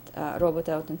intelligence and robot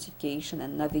authentication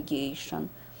and navigation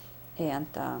and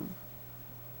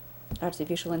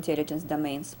artificial intelligence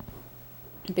domains,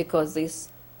 because this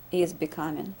is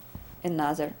becoming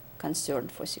another concern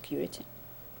for security.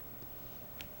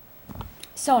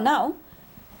 So now,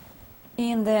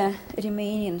 in the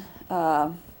remaining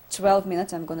 12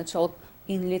 minutes, I'm going to talk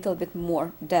in a little bit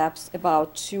more depth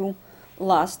about two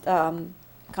last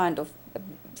kind of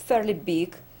fairly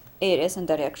big areas and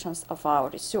directions of our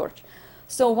research.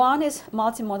 So one is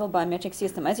multimodal biometric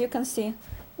system. As you can see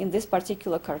in this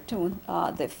particular cartoon,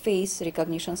 the face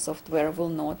recognition software will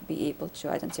not be able to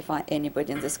identify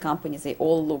anybody in this company. They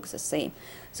all look the same.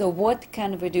 So what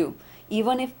can we do?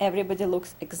 Even if everybody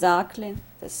looks exactly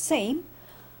the same,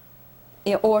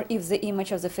 or if the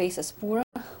image of the face is poor,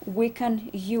 we can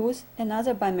use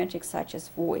another biometric such as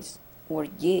voice or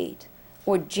gait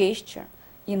or gesture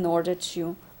in order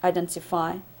to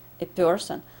identify a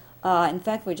person. In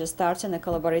fact, we just started a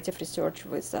collaborative research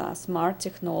with smart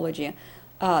technology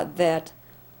that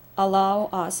allow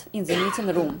us in the meeting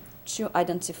room to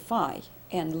identify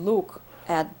and look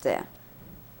at the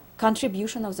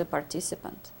contribution of the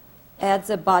participant, at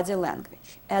the body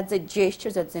language, at the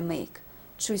gestures that they make,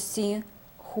 to see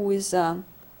who is a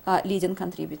leading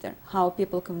contributor, how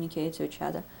people communicate to each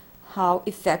other, how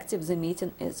effective the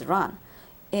meeting is run.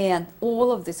 And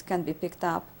all of this can be picked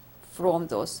up from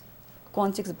those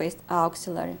context-based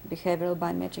auxiliary behavioral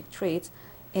biometric traits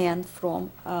and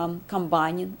from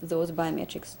combining those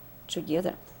biometrics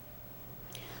together.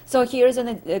 So here's an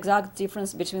exact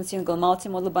difference between single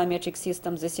multimodal biometric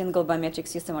systems. The single biometric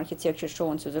system architecture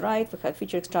shown to the right. We have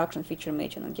feature extraction, feature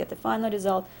matching, and get the final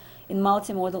result. In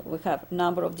multimodal, we have a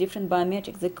number of different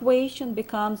biometrics. The question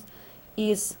becomes,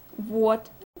 is what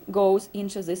goes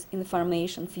into this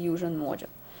information fusion module?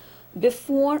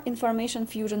 Before information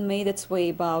fusion made its way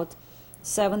about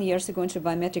 7 years ago into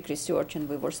biometric research, and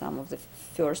we were some of the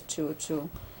first to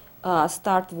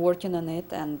start working on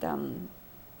it, and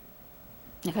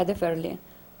I had a fairly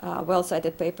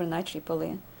well-cited paper in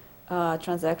IEEE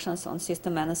transactions on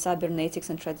system and cybernetics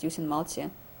introducing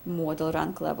multi-modal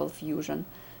rank level fusion.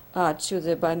 to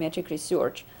the biometric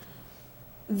research.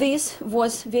 This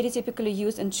was very typically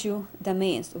used in two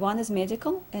domains. One is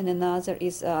medical, and another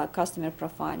is customer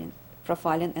profiling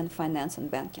and finance and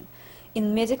banking.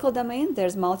 In medical domain,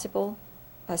 there's multiple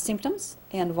symptoms,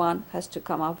 and one has to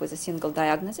come up with a single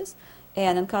diagnosis.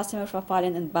 And in customer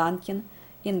profiling and banking,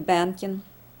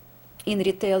 in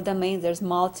retail domain, there's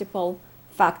multiple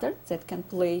factors that can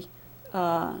play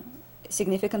a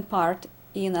significant part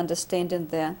in understanding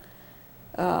the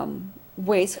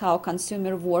ways how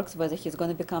consumer works, whether he's going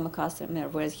to become a customer,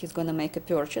 whether he's going to make a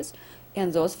purchase,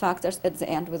 and those factors at the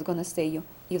end we're going to say you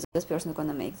if this person is going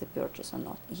to make the purchase or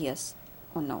not, yes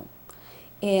or no.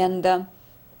 And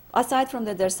aside from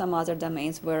that, there's some other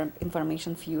domains where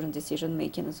information fusion decision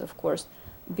making is of course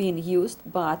being used,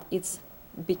 but it's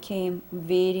became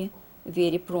very,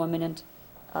 very prominent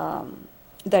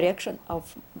direction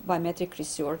of biometric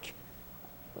research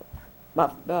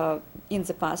in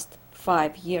the past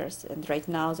 5 years, and right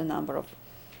now the number of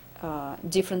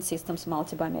different systems,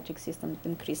 multi-biometric systems,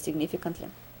 increased significantly.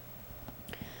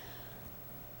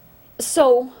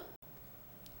 So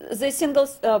the single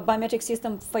biometric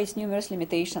system faced numerous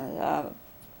limitations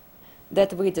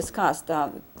that we discussed.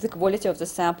 The quality of the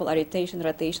sample, irritation,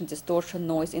 rotation, distortion,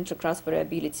 noise, intra-class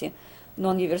variability,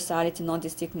 non-universality,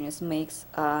 non-distinctness makes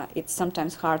it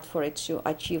sometimes hard for it to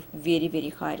achieve very, very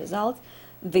high results.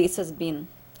 This has been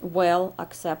well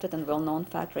accepted and well-known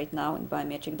fact right now in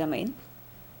biometric domain.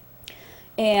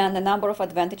 And a number of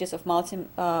advantages of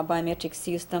multi-biometric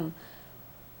system: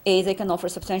 A, they can offer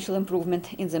substantial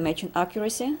improvement in the matching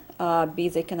accuracy. B,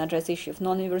 they can address the issue of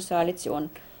non-universality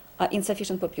on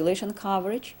insufficient population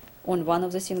coverage on one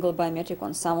of the single biometric,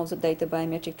 on some of the data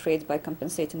biometric traits by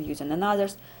compensating using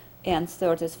another's. And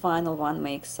third is final one,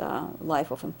 makes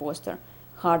life of imposter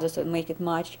harder, so make it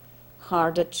much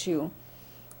harder to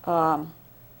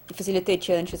facilitate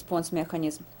challenge response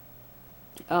mechanism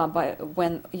by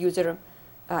when user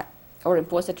or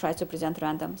imposter tries to present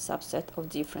random subset of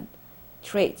different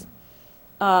traits.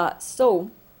 So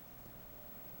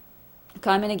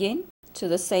coming again to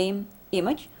the same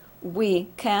image, we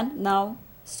can now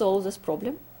solve this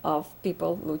problem of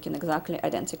people looking exactly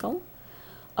identical.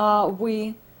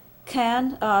 We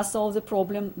can solve the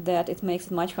problem that it makes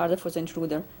it much harder for the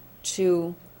intruder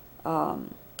to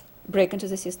break into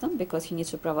the system, because he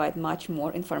needs to provide much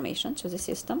more information to the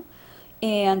system.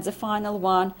 And the final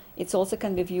one, it also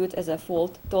can be viewed as a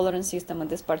fault-tolerant system. In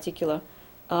this particular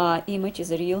image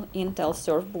is a real Intel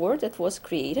surfboard that was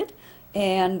created.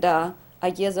 And I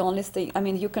guess the only thing, I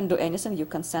mean, you can do anything. You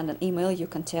can send an email, you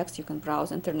can text, you can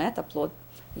browse internet, upload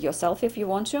yourself if you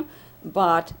want to.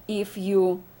 But if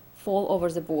you fall over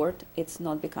the board, it's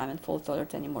not becoming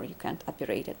fault-tolerant anymore. You can't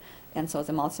operate it. And so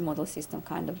the multimodal system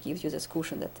kind of gives you this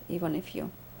cushion that even if you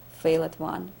fail at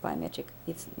one biometric,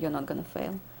 you're not going to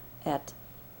fail at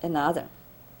another.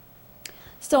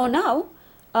 So now,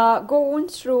 going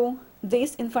through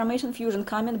this information fusion,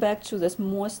 coming back to this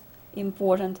most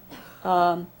important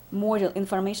module,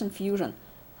 information fusion,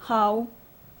 how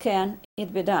can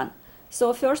it be done?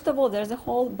 So first of all, there's a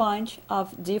whole bunch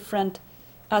of different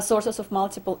sources of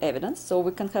multiple evidence. So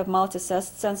we can have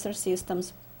multi-sensor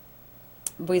systems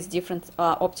with different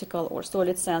optical or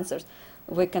solid sensors.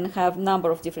 We can have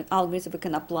number of different algorithms we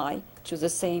can apply to the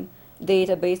same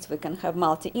database. We can have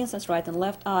multi-instance, right and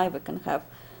left eye. We can have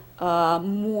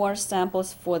more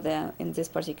samples for the, in this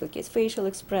particular case, facial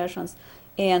expressions.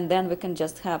 And then we can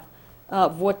just have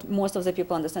what most of the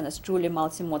people understand as truly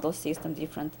multimodal system,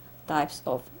 different types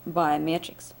of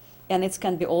biometrics. And it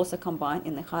can be also combined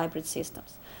in the hybrid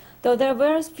systems. So there are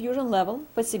various fusion level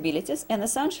possibilities, and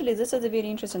essentially this is a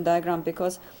very interesting diagram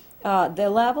because the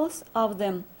levels of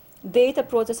the data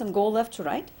processing go left to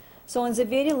right. So on the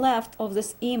very left of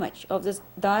this image, of this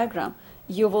diagram,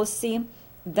 you will see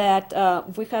that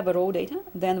we have a raw data,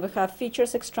 then we have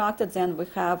features extracted, then we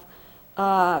have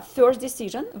first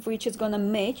decision, which is going to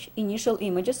match initial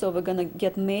images, so we're going to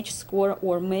get match score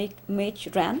or match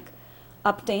rank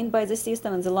obtained by the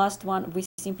system, and the last one we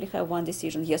simply have one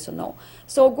decision, yes or no.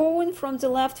 So going from the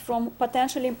left, from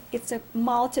potentially it's a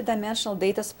multi-dimensional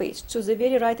data space, to the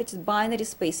very right it is binary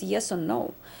space, yes or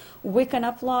no. We can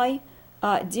apply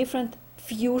different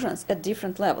fusions at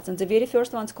different levels. And the very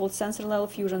first one is called sensor level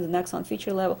fusion, the next one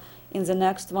feature level, in the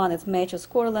next one it's match or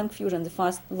score length fusion,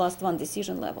 the last one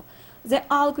decision level. The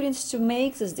algorithms to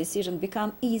make this decision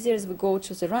become easier as we go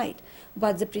to the right,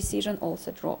 but the precision also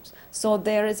drops. So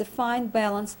there is a fine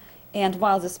balance, and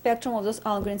while the spectrum of those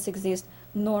algorithms exists,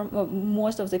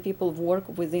 most of the people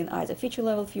work within either feature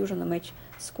level fusion, or match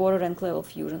score rank level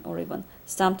fusion, or even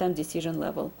sometimes decision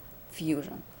level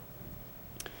fusion.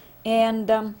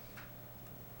 And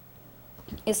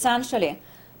essentially,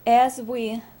 as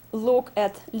we look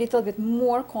at a little bit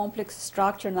more complex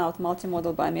structure now of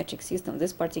multimodal biometric system,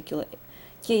 this particular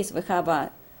case, we have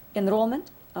a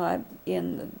enrollment.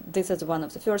 This is one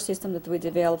of the first systems that we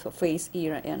developed for face,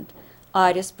 ear, and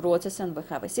iris processing. We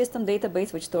have a system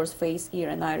database which stores face, ear,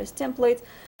 and iris templates.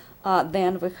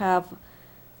 Then we have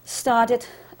started,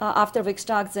 after we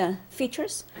extract the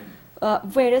features,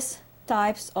 various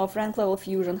types of rank level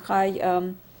fusion,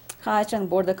 high strength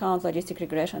border count, logistic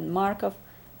regression, Markov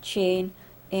chain,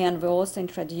 and we also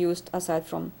introduced, aside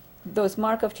from those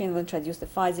Markov chain, we introduced the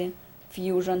fuzzy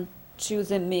fusion to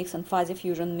the mix, and fuzzy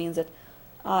fusion means that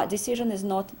decision is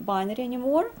not binary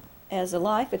anymore. As a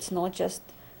life, it's not just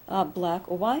black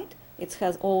or white. It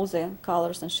has all the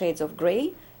colors and shades of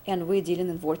gray, and we're dealing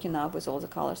and working now with all the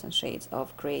colors and shades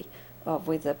of gray,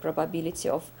 with the probability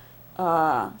of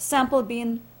sample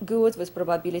being good, with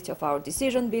probability of our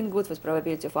decision being good, with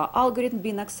probability of our algorithm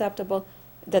being acceptable,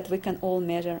 that we can all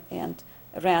measure and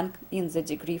rank in the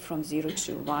degree from 0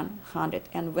 to 100.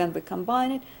 And when we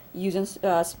combine it using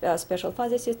special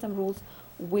fuzzy system rules,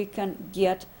 we can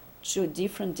get to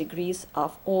different degrees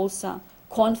of also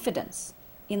confidence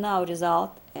in our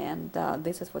result, and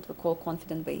this is what we call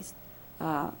confidence-based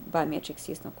biometric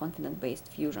system, confidence-based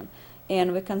fusion.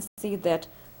 And we can see that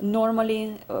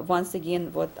normally, once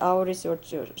again, what our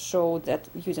research showed, that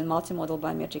using multimodal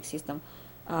biometric system,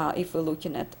 if we're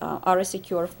looking at RSA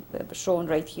curve shown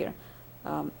right here,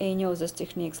 any of those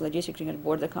techniques, logistic regression,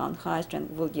 border count, high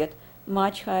strength, will get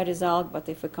much higher result. But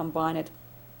if we combine it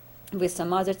with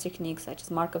some other techniques such as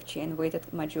Markov chain,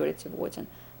 weighted majority voting,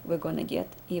 we're going to get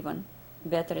even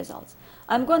better results.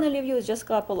 I'm going to leave you with just a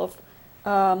couple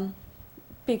of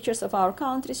pictures of our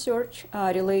current research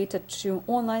related to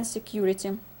online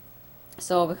security.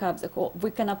 So we have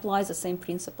we can apply the same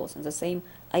principles and the same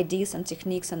ideas and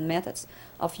techniques and methods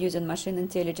of using machine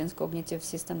intelligence, cognitive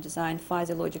system design,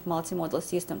 fuzzy logic, multimodal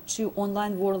system to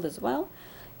online world as well.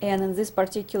 And in this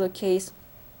particular case,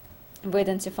 we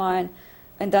identify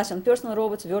industrial and personal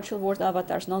robots, virtual world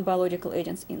avatars, non-biological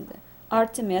agents in the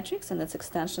Artimetrics, and its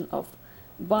extension of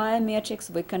biometrics.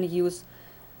 We can use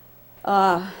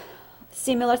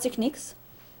similar techniques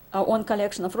on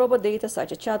collection of robot data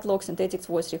such as chat logs, synthetic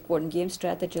voice recording, game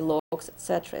strategy logs,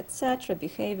 etc.,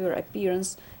 behavior,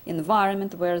 appearance,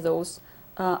 environment where those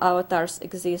avatars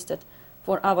existed.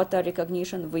 For avatar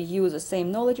recognition, we use the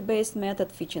same knowledge-based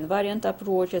method, feature invariant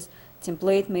approaches,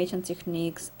 template matching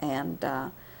techniques, and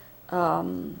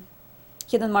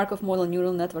hidden Markov model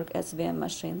neural network SVM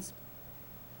machines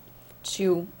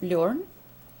to learn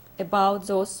about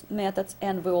those methods.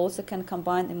 And we also can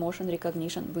combine emotion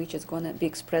recognition, which is going to be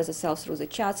expressed itself through the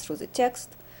chats, through the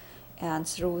text, and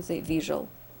through the visual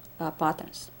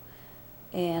patterns.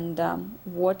 And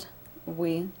what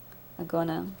we are going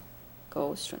to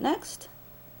go through next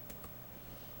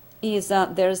is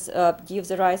gives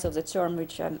the rise of the term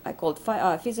which I called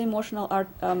physio-emotional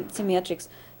symmetrics.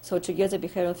 So together,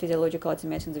 behavioral physiological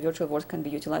arithmetic in the virtual world can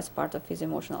be utilized as part of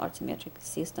physio-emotional arithmetic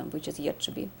system, which is yet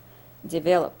to be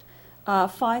developed.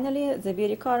 Finally, the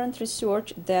very current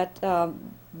research that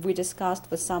we discussed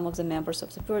with some of the members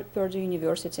of the Purdue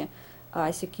University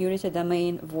security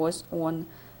domain was on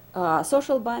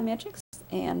social biometrics,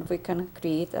 and we can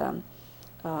create a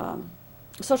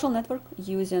social network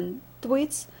using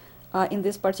tweets. In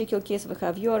this particular case, we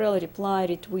have URL, reply,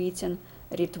 retweet,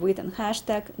 and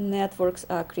hashtag networks,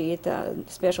 create a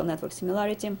special network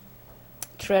similarity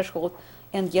threshold,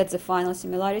 and get the final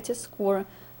similarity score,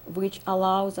 which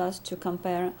allows us to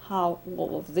compare how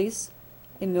all of these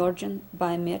emerging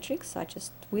biometrics, such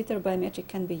as Twitter biometric,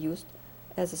 can be used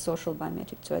as a social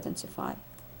biometric to identify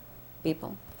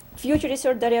people. Future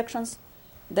research directions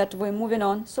that we're moving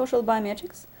on: social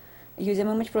biometrics, using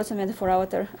image processing method for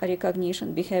avatar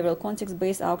recognition, behavioral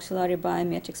context-based auxiliary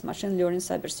biometrics, machine learning,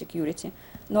 cybersecurity,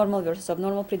 normal versus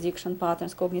abnormal prediction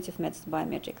patterns, cognitive methods,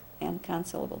 biometrics, and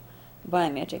cancelable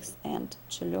biometrics. And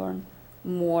to learn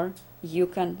more, you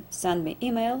can send me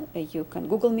email, you can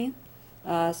Google me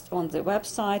on the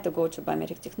website, or go to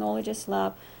Biometric Technologies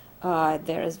Lab.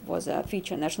 There was a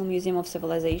feature National Museum of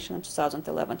Civilization in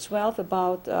 2011-12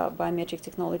 about Biometric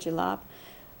Technology Lab.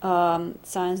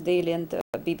 Science Daily and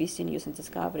BBC News and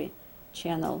Discovery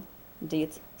Channel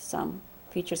did some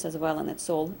features as well, and it's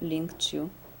all linked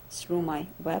through my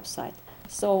website.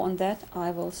 So on that,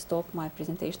 I will stop my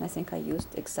presentation. I think I used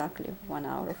exactly 1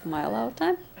 hour of my allowed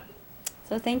time.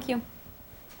 So thank you.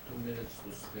 2 minutes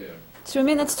to spare. 2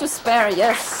 minutes to spare,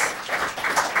 yes.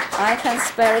 I can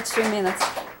spare 2 minutes.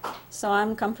 So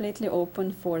I'm completely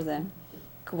open for the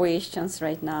questions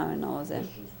right now and all the...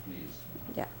 Questions, please.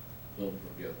 Yeah. Don't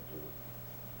forget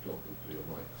to talk into your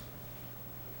mics.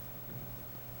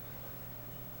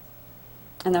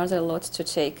 And there's a lot to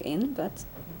take in, but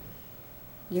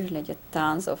usually get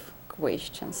tons of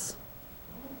questions.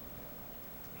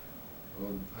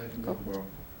 I remember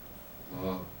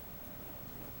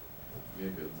maybe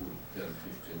a good 10,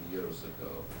 15 years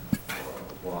ago,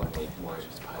 one of my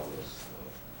father's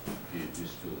PhD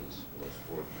students was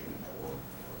working on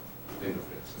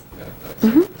fingerprints and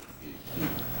peptides. He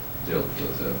dealt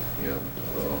with it, and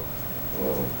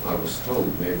I was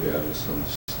told, maybe I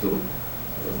misunderstood,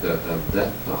 that at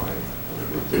that time,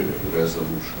 with the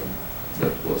resolution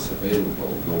that was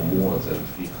available, no more than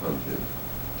 300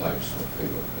 types of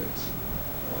fingerprints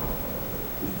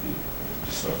would be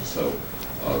discerned. So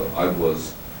I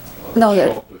was No,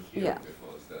 there- shocked to hear, yeah.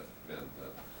 because that meant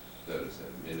that there is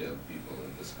 1 million people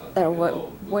in this country. There are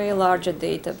alone with way larger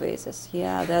fingerprints. databases.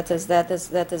 Yeah,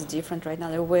 that is different right now.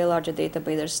 There are way larger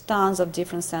databases. There's tons of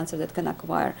different sensors that can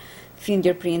acquire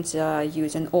fingerprints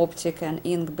using optic and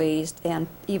ink-based, and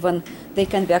even they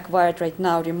can be acquired right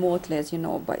now remotely, as you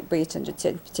know, based on the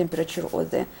temperature or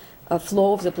the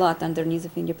flow of the blood underneath the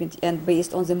fingerprint, and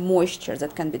based on the moisture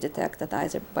that can be detected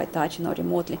either by touching or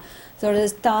remotely. So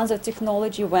there's tons of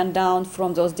technology went down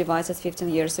from those devices 15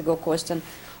 years ago costing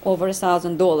over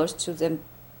 $1,000 to them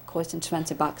costing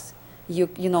 $20. You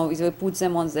know, we put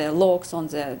them on the locks, on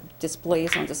the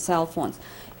displays, on the cell phones,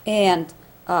 and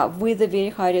with the very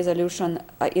high resolution,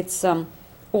 it's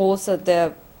also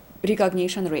the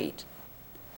recognition rate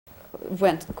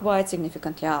went quite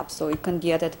significantly up. So you can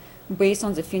get it based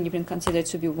on the fingerprint, considered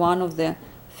to be one of the,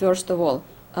 first of all,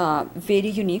 very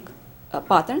unique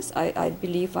patterns. I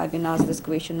believe I've been asked this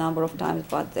question a number of times,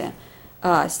 but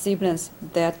the siblings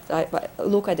that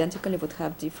look identically would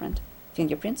have different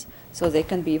fingerprints, so they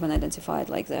can be even identified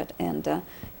like that. And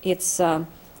it's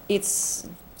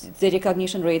the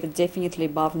recognition rate is definitely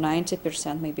above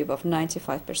 90%, maybe above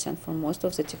 95% for most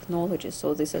of the technologies.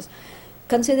 So this is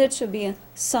considered to be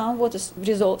somewhat a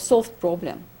solved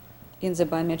problem in the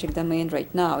biometric domain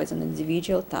right now. It's an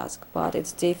individual task, but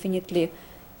it's definitely,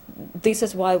 this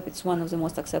is why it's one of the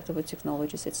most acceptable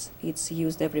technologies. It's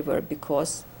used everywhere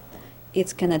because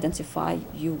it can identify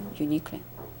you uniquely.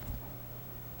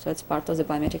 So it's part of the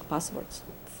biometric passwords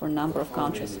for a number of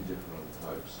countries. How many different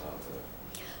types are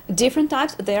there? Different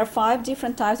types, there are 5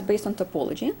 different types based on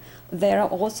topology. There are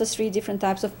also 3 different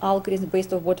types of algorithms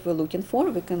based on what we're looking for.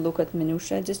 We can look at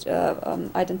minutiae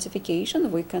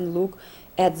identification, we can look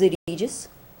at the ridges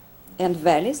and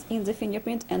valleys in the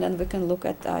fingerprint, and then we can look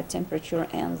at temperature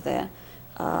and the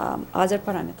other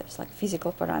parameters, like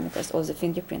physical parameters of the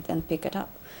fingerprint, and pick it up.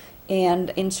 And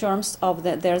in terms of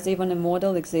there's even a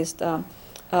model exists,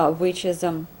 which is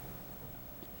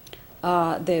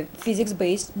the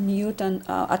physics-based Newton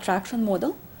attraction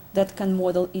model that can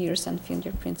model ears and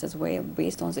fingerprints as well,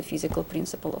 based on the physical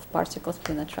principle of particles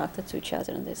being attracted to each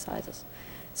other in their sizes.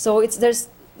 So it's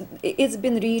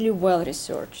been really well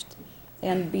researched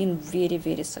and been very,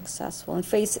 very successful. And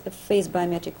face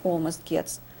biometric almost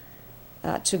gets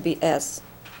to be as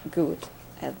good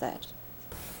at that.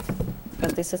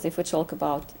 But this is if we talk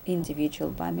about individual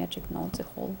biometric, not the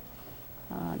whole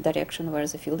direction where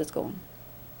the field is going.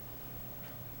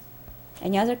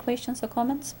 Any other questions or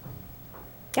comments?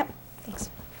 Yep,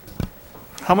 thanks.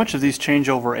 How much of these change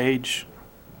over age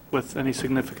with any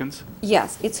significance?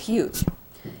 Yes, it's huge.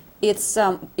 It's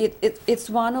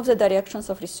one of the directions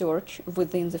of research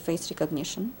within the face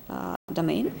recognition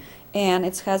domain, and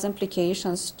it has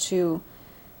implications to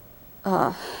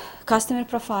customer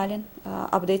profiling,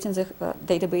 updating the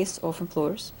database of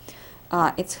employers.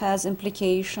 It has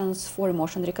implications for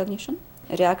emotion recognition,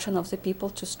 reaction of the people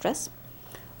to stress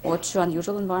or to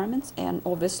unusual environments, and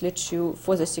obviously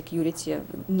for the security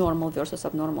of normal versus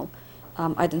abnormal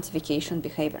identification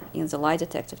behavior in the lie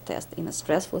detector test in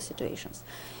stressful situations.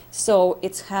 So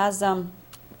it has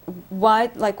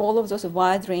like all of those, a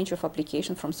wide range of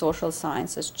application from social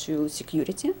sciences to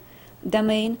security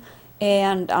domain,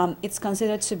 and it's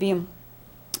considered to be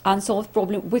unsolved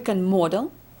problem. We can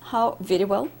model how very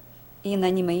well in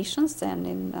animations and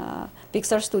in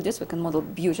Pixar studios. We can model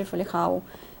beautifully how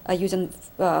using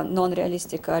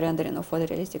non-realistic rendering or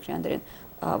photorealistic rendering,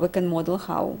 we can model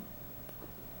how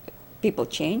people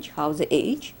change, how they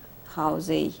age, how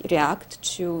they react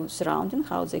to surrounding,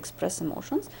 how they express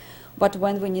emotions. But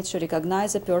when we need to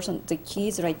recognize a person, the key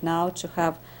is right now to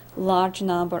have large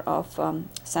number of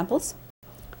samples,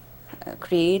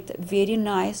 create very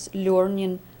nice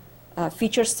learning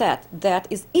feature set that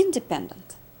is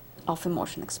independent of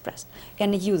emotion expressed,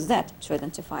 and use that to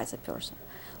identify the person.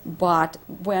 But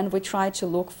when we try to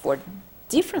look for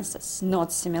differences,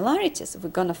 not similarities, we're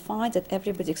going to find that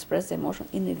everybody expresses the emotion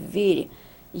in a very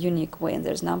unique way. And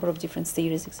there's a number of different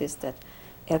theories exist that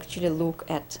actually look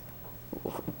at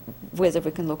whether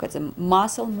we can look at the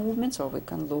muscle movements or we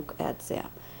can look at the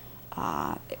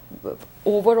uh,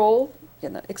 overall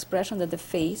expression that the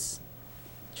face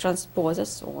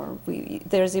transposes, or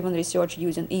there's even research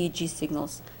using EEG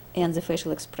signals and the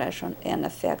facial expression and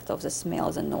effect of the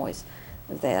smell, the noise,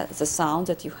 the sound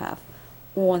that you have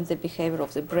on the behavior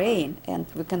of the brain, and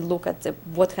we can look at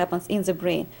what happens in the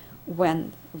brain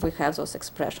when we have those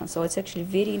expressions. So it's actually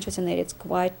very interesting area. It's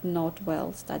quite not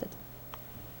well studied.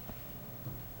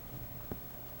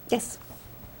 Yes?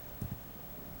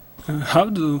 How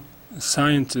do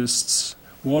scientists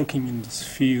working in this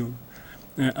field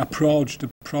approach the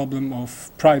problem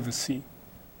of privacy?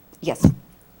 Yes.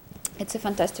 It's a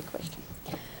fantastic question.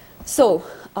 So,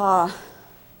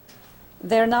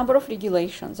 there are a number of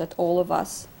regulations that all of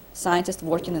us scientists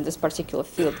working in this particular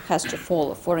field has to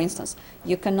follow. For instance,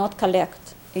 you cannot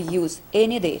collect or use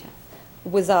any data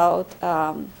without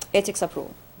ethics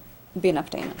approval being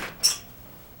obtained.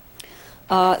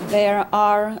 There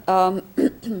are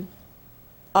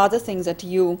other things that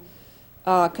you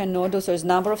cannot do. So a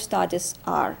number of studies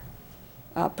are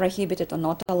prohibited or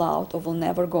not allowed or will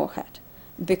never go ahead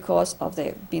because of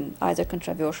they being either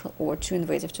controversial or too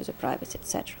invasive to the privacy,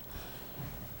 etc.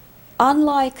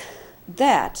 Unlike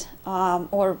that,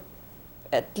 or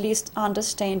at least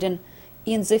understanding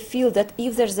in the field that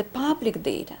if there's a public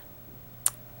data,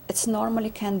 it normally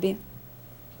can be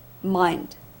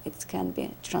mined, it can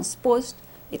be transposed,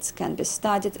 it can be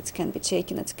studied, it can be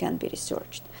taken, it can be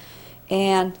researched.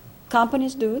 And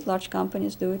companies do it, large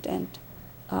companies do it, and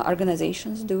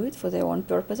organizations do it for their own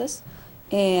purposes.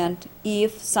 And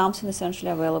if something is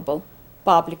essentially available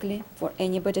publicly for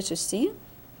anybody to see,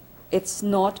 it's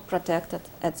not protected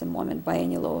at the moment by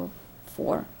any law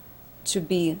to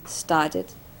be studied,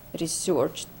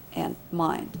 researched, and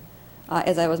mined.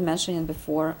 As I was mentioning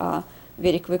before,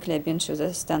 very quickly I've been to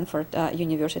the Stanford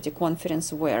University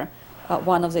conference where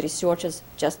one of the researchers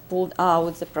just pulled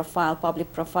out the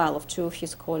public profile of two of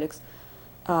his colleagues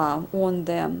on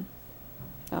the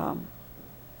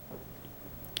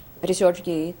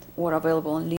ResearchGate or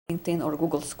available on LinkedIn or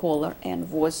Google Scholar, and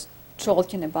was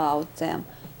talking about them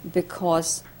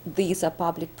because these are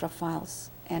public profiles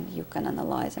and you can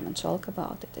analyze them and talk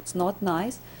about it. It's not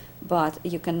nice, but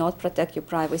you cannot protect your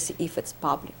privacy if it's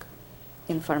public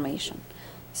information.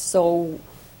 So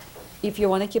if you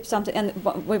want to keep something, and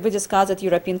we discussed that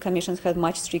European Commissions have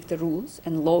much stricter rules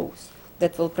and laws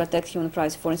that will protect human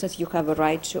privacy. For instance, you have a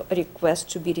right to request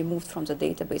to be removed from the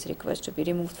database, request to be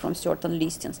removed from certain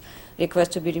listings,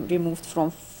 request to be removed from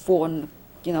phone,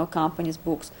 companies'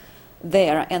 books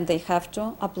there, and they have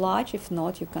to oblige. If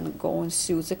not, you can go and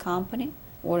sue the company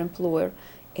or employer,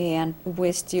 and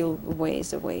we're still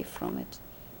ways away from it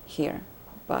here.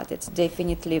 But it's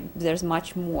definitely, there's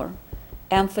much more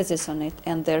emphasis on it,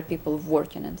 and there are people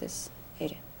working in this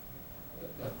area.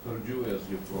 At Purdue, as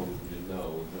you probably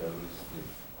know, there is the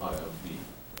IRB,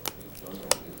 internal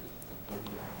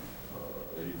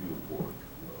review board,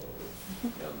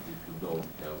 and if you don't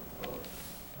have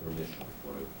permission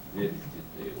for a very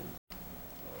detailed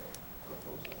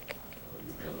proposal,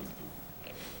 you cannot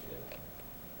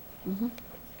do it.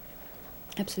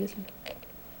 Absolutely.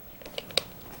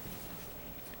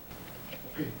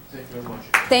 Okay, thank you very much.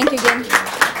 Thank you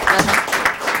again.